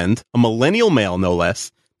a friend, a millennial male no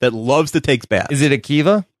less, that loves to take baths. Is it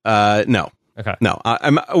Akiva? No. Okay. No.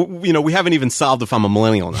 I'm we haven't even solved if I'm a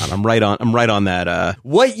millennial or not. I'm right on that.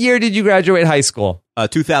 What year did you graduate high school?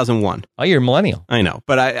 2001. Oh, you're a millennial. I know,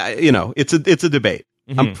 but I it's a debate.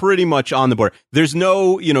 Mm-hmm. I'm pretty much on the board. There's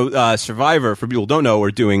no, Survivor, for people who don't know, we're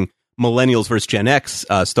doing Millennials versus Gen X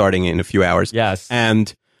starting in a few hours. Yes.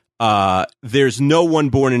 And there's no one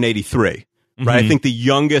born in 83. Mm-hmm. Right? I think the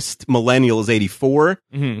youngest millennial is 84,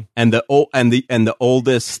 mm-hmm. and the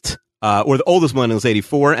oldest or the oldest millennial is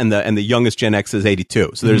 84, and the youngest Gen X is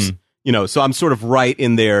 82. So there's so I'm sort of right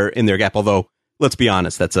in their gap, although let's be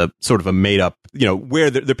honest, that's a sort of a made up, where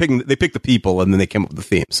they pick the people and then they came up with the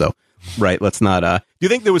theme. So right, let's not. Do you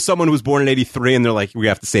think there was someone who was born in 83 and they're like, we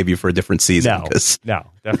have to save you for a different season? No,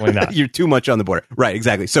 definitely not. You're too much on the border. Right,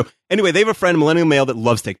 exactly. So anyway, they have a friend, a millennial male, that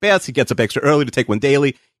loves to take baths. He gets up extra early to take one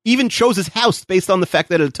daily. Even chose his house based on the fact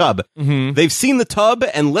that it's a tub. Mm-hmm. They've seen the tub,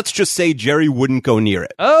 and let's just say Jerry wouldn't go near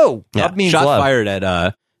it. Oh, that means shot love. Fired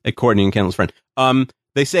at Courtney and Kendall's friend.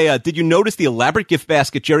 They say, did you notice the elaborate gift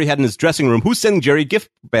basket Jerry had in his dressing room? Who's sending Jerry a gift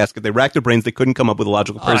basket? They racked their brains. They couldn't come up with a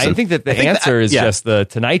logical person. I think that the answer is just the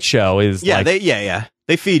Tonight Show.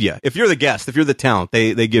 They feed you. If you're the guest, if you're the talent,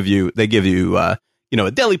 they give you a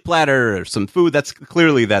deli platter or some food. That's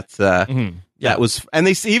clearly that was, and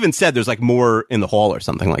they even said there's like more in the hall or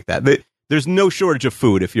something like that. There's no shortage of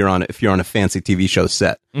food if you're on a fancy TV show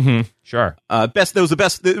set. Mm-hmm. Sure.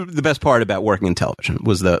 The best part about working in television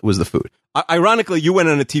was the food. Ironically, you went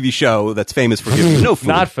on a TV show that's famous for giving no food.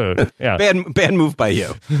 Not food. Yeah. Bad move by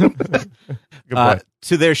you. Good point.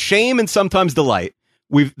 To their shame and sometimes delight,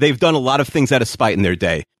 they've done a lot of things out of spite in their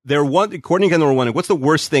day. Courtney and Kendall were wondering, what's the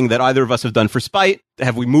worst thing that either of us have done for spite?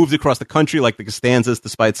 Have we moved across the country like the Costanzas to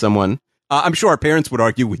spite someone? I'm sure our parents would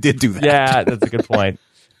argue we did do that. Yeah, that's a good point.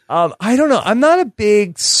 I don't know. I'm not a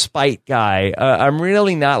big spite guy. I'm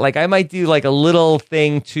really not. Like, I might do like a little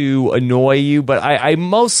thing to annoy you, but I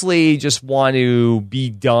mostly just want to be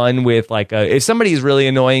done with like if somebody's really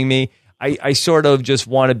annoying me, I sort of just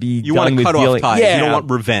want to be done with dealing. You want to cut off ties. Yeah. You don't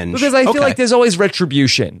want revenge. Because I feel like there's always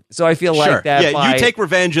retribution. So I feel like that. Yeah, you take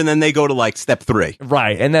revenge and then they go to like step 3.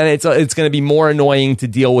 Right. And then it's going to be more annoying to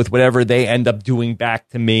deal with whatever they end up doing back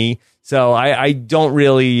to me. So I don't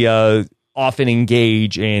really often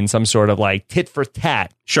engage in some sort of like tit for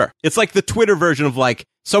tat. Sure. It's like the Twitter version of like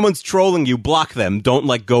someone's trolling you, block them. Don't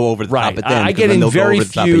like go over the top of them. I get in very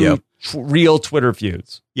few real Twitter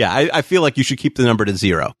feuds. Yeah, I feel like you should keep the number to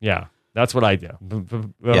 0. Yeah, that's what I do.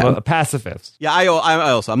 A pacifist. Yeah, I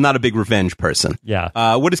also, I'm not a big revenge person.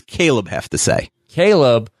 Yeah. What does Caleb have to say?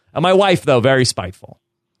 Caleb, my wife though, very spiteful.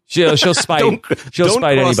 She'll spite. don't spite cross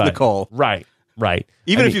anybody. Nicole. Right.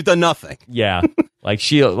 Even if you've done nothing. Yeah. Like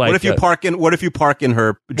she'll like. What if you park in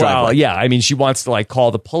her driveway? Well, yeah. I mean, she wants to like call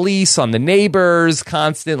the police on the neighbors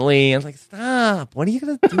constantly, and like, stop. What are you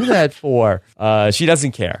gonna do that for? She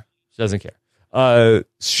doesn't care.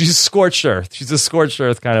 She's scorched earth. She's a scorched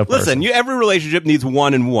earth kind of person. Listen, every relationship needs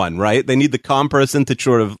 1 and 1, right? They need the calm person to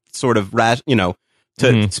sort of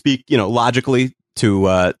speak, logically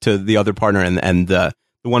to the other partner, and the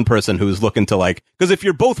one person who's looking to like, because if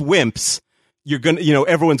you're both wimps, you're gonna,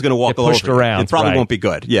 everyone's gonna walk all over around. It probably won't be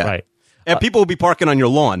good. Yeah, right. And people will be parking on your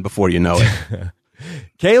lawn before you know it.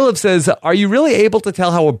 Caleb says, "Are you really able to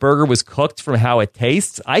tell how a burger was cooked from how it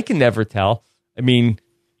tastes? I can never tell. I mean,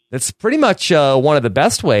 that's pretty much one of the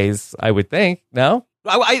best ways, I would think. No,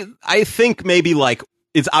 I think maybe like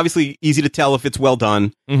it's obviously easy to tell if it's well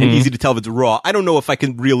done and easy to tell if it's raw. I don't know if I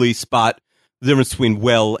can really spot the difference between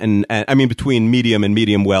well and I mean between medium and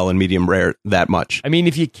medium well and medium rare that much. I mean,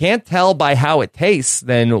 if you can't tell by how it tastes,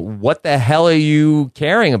 then what the hell are you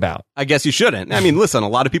caring about? I guess you shouldn't. I mean, listen, a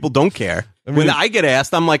lot of people don't care. When I get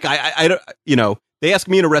asked, I'm like, I don't, you know, they ask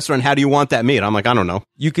me in a restaurant, how do you want that meat? I'm like, I don't know.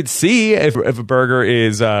 You could see if a burger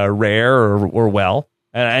is rare or well,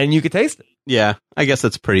 and you could taste it. Yeah, I guess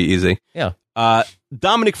that's pretty easy. Yeah.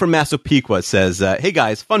 Dominic from Massapequa says, hey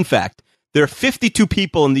guys, fun fact. There are 52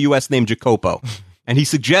 people in the U.S. named Jacopo. And he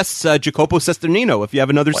suggests Jacopo Sesternino if you have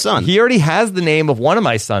another son. He already has the name of one of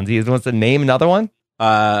my sons. He wants to name another one.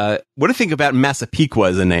 What do you think about Massapequa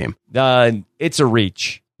as a name? It's a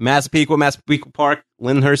reach. Massapequa Park,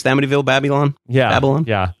 Lyndhurst, Amityville, Babylon? Babylon?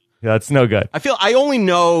 Yeah, it's no good. I only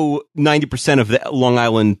know 90% of the Long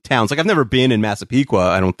Island towns. Like, I've never been in Massapequa,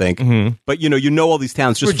 I don't think. Mm-hmm. But, you know all these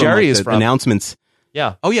towns just where Jerry is from. Announcements.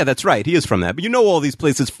 Yeah. Oh, yeah, that's right. He is from that. But you know all these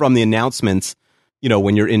places from the announcements, you know,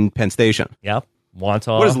 when you're in Penn Station. Yeah.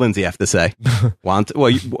 Wantagh. What does Lindsay have to say? Wantagh. Well,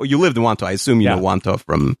 you lived in Wantagh. I assume you know Wantagh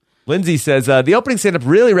from... Lindsay says, the opening stand-up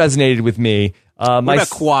really resonated with me. What about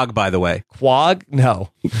Quag, by the way? Quag? No.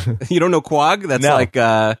 You don't know Quag? That's like...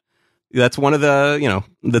 that's one of the, you know,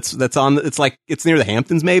 that's on... It's like... It's near the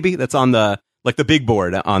Hamptons, maybe? That's on the... Like the big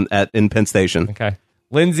board in Penn Station. Okay.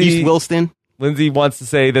 Lindsay... East Williston? Lindsay wants to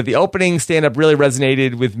say that the opening stand-up really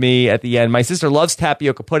resonated with me at the end. My sister loves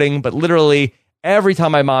tapioca pudding, but literally every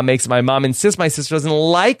time my mom makes it, my mom insists my sister doesn't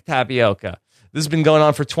like tapioca. This has been going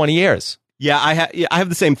on for 20 years. Yeah, I have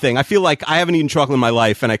the same thing. I feel like I haven't eaten chocolate in my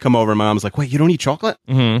life, and I come over and my mom's like, wait, you don't eat chocolate?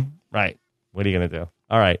 Mm-hmm. Right. What are you going to do?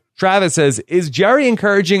 All right. Travis says, is Jerry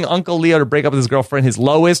encouraging Uncle Leo to break up with his girlfriend his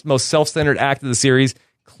lowest, most self-centered act of the series?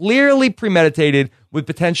 Clearly premeditated with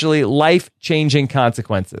potentially life-changing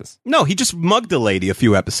consequences. No, he just mugged a lady a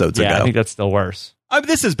few episodes ago. Yeah, I think that's still worse.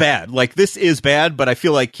 This is bad. Like, this is bad, but I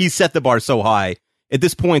feel like he set the bar so high. At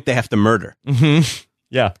this point, they have to murder. Mm-hmm.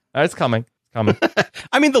 Yeah, it's coming.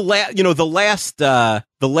 I mean, the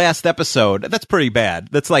last episode, that's pretty bad.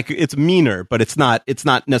 That's like, it's meaner, but it's not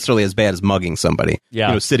necessarily as bad as mugging somebody. Yeah.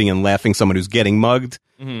 You know, sitting and laughing someone who's getting mugged.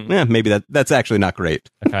 Mm-hmm. Yeah, maybe that's actually not great.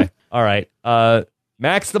 Okay. All right.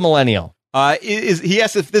 Max the Millennial. He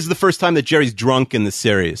asks if this is the first time that Jerry's drunk in the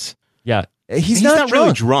series. Yeah. He's not drunk.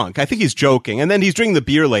 really drunk. I think he's joking. And then he's drinking the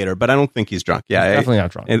beer later, but I don't think he's drunk. Yeah, he's definitely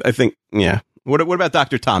not drunk. I think, yeah. What about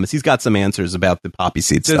Dr. Thomas? He's got some answers about the poppy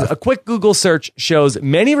seed stuff. A quick Google search shows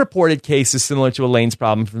many reported cases similar to Elaine's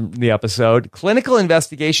problem from the episode. Clinical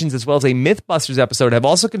investigations, as well as a Mythbusters episode, have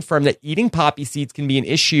also confirmed that eating poppy seeds can be an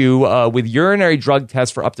issue with urinary drug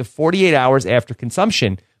tests for up to 48 hours after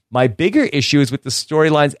consumption. My bigger issue is with the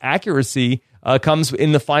storyline's accuracy comes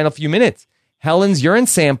in the final few minutes. Helen's urine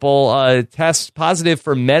sample tests positive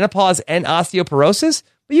for menopause and osteoporosis,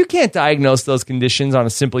 but you can't diagnose those conditions on a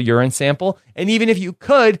simple urine sample. And even if you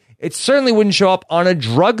could, it certainly wouldn't show up on a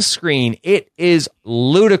drug screen. It is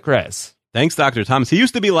ludicrous. Thanks, Dr. Thomas. He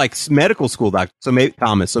used to be like medical school doctor, so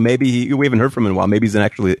maybe we haven't heard from him in a while. Maybe he's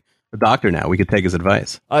actually a doctor now. We could take his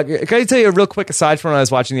advice. Can I tell you a real quick aside from when I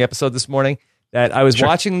was watching the episode this morning? That I was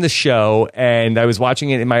watching the show, and I was watching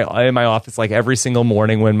it in my office like every single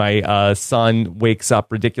morning when my son wakes up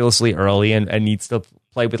ridiculously early and needs to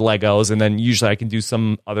play with Legos, and then usually I can do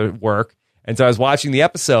some other work. And so I was watching the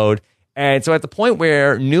episode, and so at the point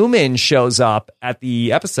where Newman shows up at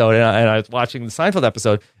the episode, and I was watching the Seinfeld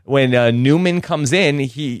episode, when Newman comes in,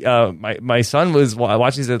 my son was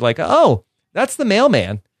watching. He said like, "Oh, that's the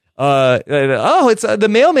mailman." It's the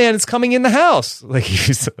mailman is coming in the house. Like,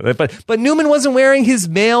 but Newman wasn't wearing his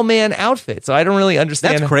mailman outfit, so I don't really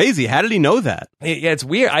understand. That's crazy. How did he know that? Yeah, it's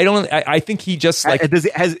weird. I think he just like.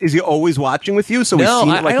 Is he always watching with you? So no,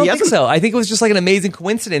 I don't think so. I think it was just like an amazing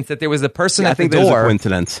coincidence that there was a person at the door. I think there's a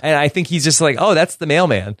coincidence, and I think he's just like, oh, that's the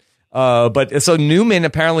mailman. But so Newman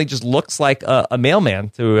apparently just looks like a mailman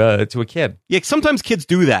to a kid. Yeah, sometimes kids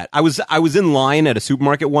do that. I was in line at a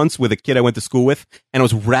supermarket once with a kid I went to school with, and I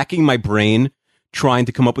was racking my brain trying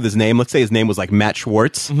to come up with his name. Let's say his name was like Matt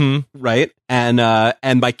Schwartz, right? And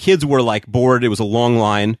my kids were like bored. It was a long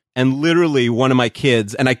line, and literally one of my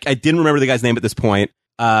kids, and I didn't remember the guy's name at this point.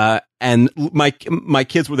 And my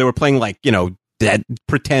kids were playing like, you know, that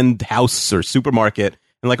pretend house or supermarket.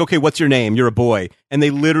 And like, okay, what's your name? You're a boy. And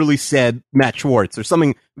they literally said Matt Schwartz or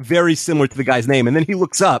something very similar to the guy's name. And then he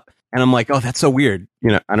looks up and I'm like, oh, that's so weird.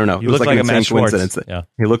 You know, I don't know. He looked like a Matt Schwartz. Yeah.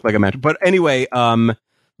 He looked like a Matt. But anyway, that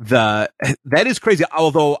is crazy.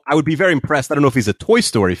 Although I would be very impressed. I don't know if he's a Toy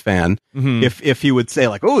Story fan. Mm-hmm. If he would say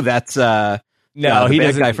like, oh, that's No, the he bad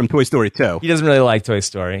doesn't. guy from Toy Story 2. He doesn't really like Toy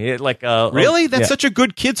Story. Really? That's such a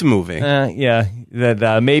good kids movie. Yeah.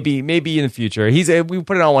 That maybe in the future. We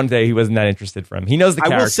put it on one day. He wasn't that interested for him. He knows the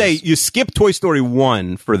characters. I will say you skip Toy Story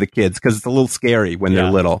 1 for the kids because it's a little scary when they're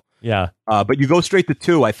little. Yeah. But you go straight to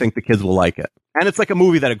 2. I think the kids will like it. And it's like a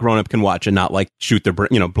movie that a grown up can watch and not like shoot their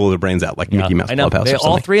blow their brains out like Mickey Mouse Clubhouse. or something.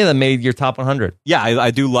 All three of them made your top 100. Yeah,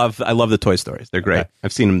 I love the Toy Stories. They're great. Okay.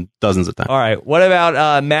 I've seen them dozens of times. All right. What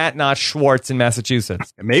about Matt not Schwartz in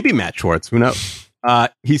Massachusetts? Maybe Matt Schwartz. Who knows?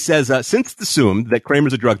 He says, since it's assumed that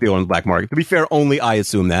Kramer's a drug dealer on the black market, to be fair, only I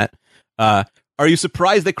assume that. Are you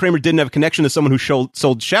surprised that Kramer didn't have a connection to someone who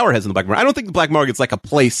sold shower heads in the black market? I don't think the black market's like a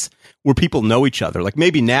place where people know each other. Like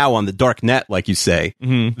maybe now on the dark net, like you say,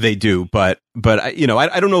 they do. But I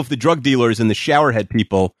don't know if the drug dealers and the shower head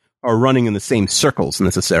people are running in the same circles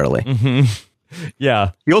necessarily. Mm-hmm.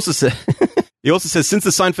 Yeah. He also says since the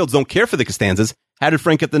Seinfelds don't care for the Costanzas, how did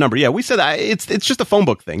Frank get the number? Yeah, we said that it's just a phone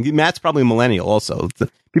book thing. Matt's probably a millennial also.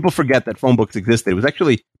 People forget that phone books existed. It was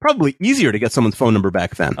actually probably easier to get someone's phone number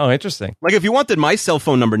back then. Oh, interesting. Like if you wanted my cell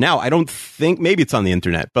phone number now, I don't think maybe it's on the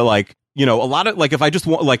internet, but like, a lot of like if I just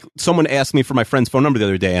want like someone asked me for my friend's phone number the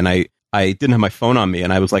other day and I didn't have my phone on me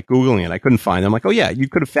and I was like Googling it. I couldn't find it. I'm like, oh yeah, you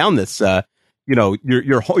could have found this,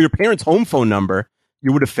 your parents' home phone number.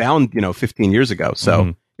 You would have found, 15 years ago.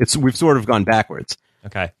 So we've sort of gone backwards.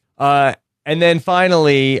 Okay. And then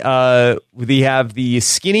finally, we have the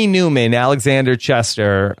Skinny Newman, Alexander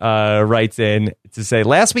Chester, writes in to say,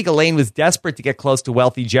 last week Elaine was desperate to get close to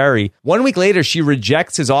wealthy Jerry. 1 week later, she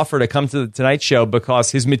rejects his offer to come to the Tonight Show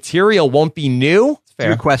because his material won't be new. Fair.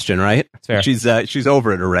 Good question, right? It's fair. She's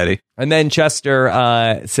over it already. And then Chester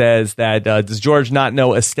says that does George not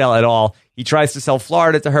know Estelle at all? He tries to sell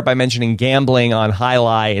Florida to her by mentioning gambling on High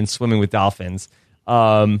Lie and swimming with dolphins.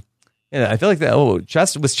 I feel like that. Oh,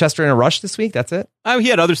 was Chester in a rush this week? That's it. He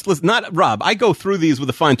had others. Listen, not Rob. I go through these with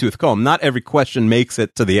a fine tooth comb. Not every question makes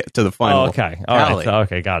it to the final. Oh, okay. All right.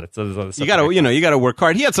 Okay. Got it. So you gotta work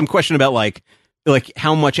hard. He had some question about like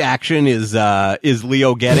how much action is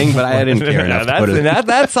Leo getting, but I didn't care enough.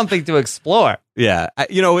 That's something to explore. Yeah,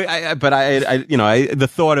 the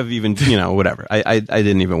thought of even whatever. I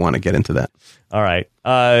didn't even want to get into that. All right.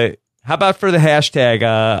 How about for the hashtag?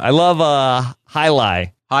 I love High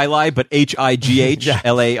Lie. High Lie, but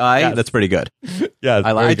HIGHLAI. Yes. That's pretty good. Yeah,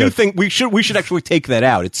 I do think we should actually take that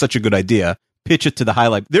out. It's such a good idea. Pitch it to the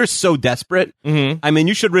highlight. They're so desperate. Mm-hmm. I mean,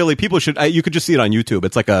 you could just see it on YouTube.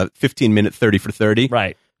 It's like a 15-minute 30 for 30.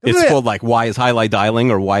 Right. It's called like, why is High Lie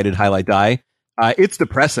dialing or why did High Lie die? It's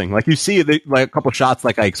depressing. Like you see like a couple shots,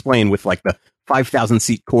 like I explained with like the 5,000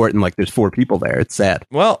 seat court and like there's 4 people there. It's sad.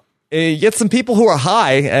 Well, you get some people who are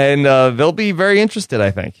high and they'll be very interested,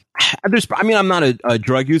 I think. I'm not a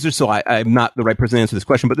drug user, so I'm not the right person to answer this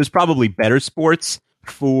question, but there's probably better sports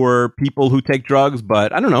for people who take drugs,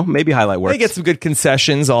 but I don't know, maybe Highlight works. They get some good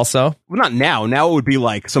concessions also. Well, not now. Now it would be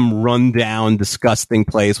like some rundown, disgusting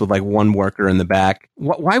place with like one worker in the back.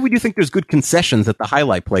 Why would you think there's good concessions at the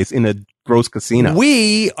Highlight place in a gross casino?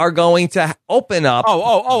 We are going to open up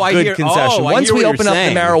good concession. Once we open up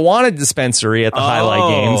the marijuana dispensary at the Highlight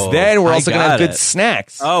games, then we're also going to have good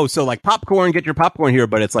snacks. Oh, so like popcorn, get your popcorn here,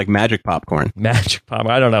 but it's like magic popcorn. Magic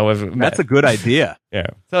popcorn. I don't know. That's a good idea. Yeah.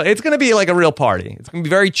 So it's going to be like a real party. It's going to be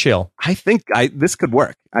very chill. I think this could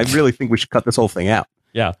work. I really think we should cut this whole thing out.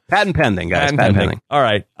 Yeah. Patent pending, guys. Patent pending. All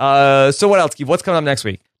right. So what else, Keith? What's coming up next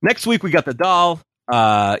week? Next week, we got the doll.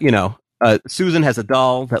 Susan has a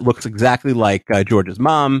doll that looks exactly like George's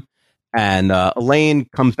mom. And Elaine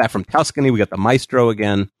comes back from Tuscany. We got the maestro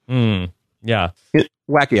again. Yeah.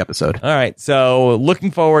 Wacky episode. All right. So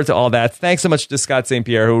looking forward to all that. Thanks so much to Scott St.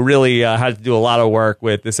 Pierre, who really had to do a lot of work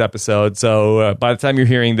with this episode. So by the time you're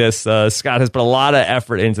hearing this, Scott has put a lot of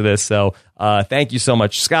effort into this. So thank you so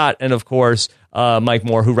much, Scott. And of course, Mike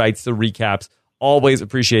Moore, who writes the recaps. Always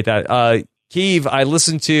appreciate that. Keev, I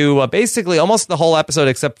listened to basically almost the whole episode,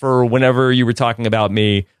 except for whenever you were talking about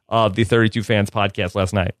me, the 32 Fans podcast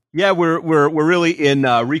last night. Yeah, we're really in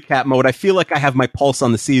recap mode. I feel like I have my pulse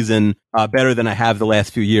on the season better than I have the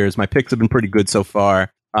last few years. My picks have been pretty good so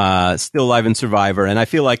far. Still alive in Survivor, and I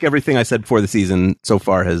feel like everything I said before the season so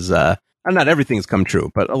far has not everything has come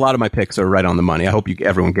true, but a lot of my picks are right on the money. I hope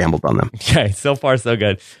everyone gambled on them. Okay, so far so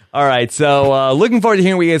good. All right, so looking forward to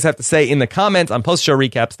hearing what you guys have to say in the comments on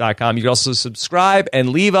postshowrecaps.com. You can also subscribe and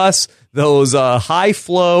leave us those high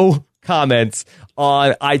flow comments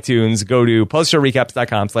on iTunes. Go to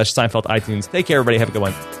postshowrecaps.com/Seinfeld iTunes. Take care, everybody. Have a good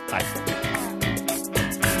one. Bye.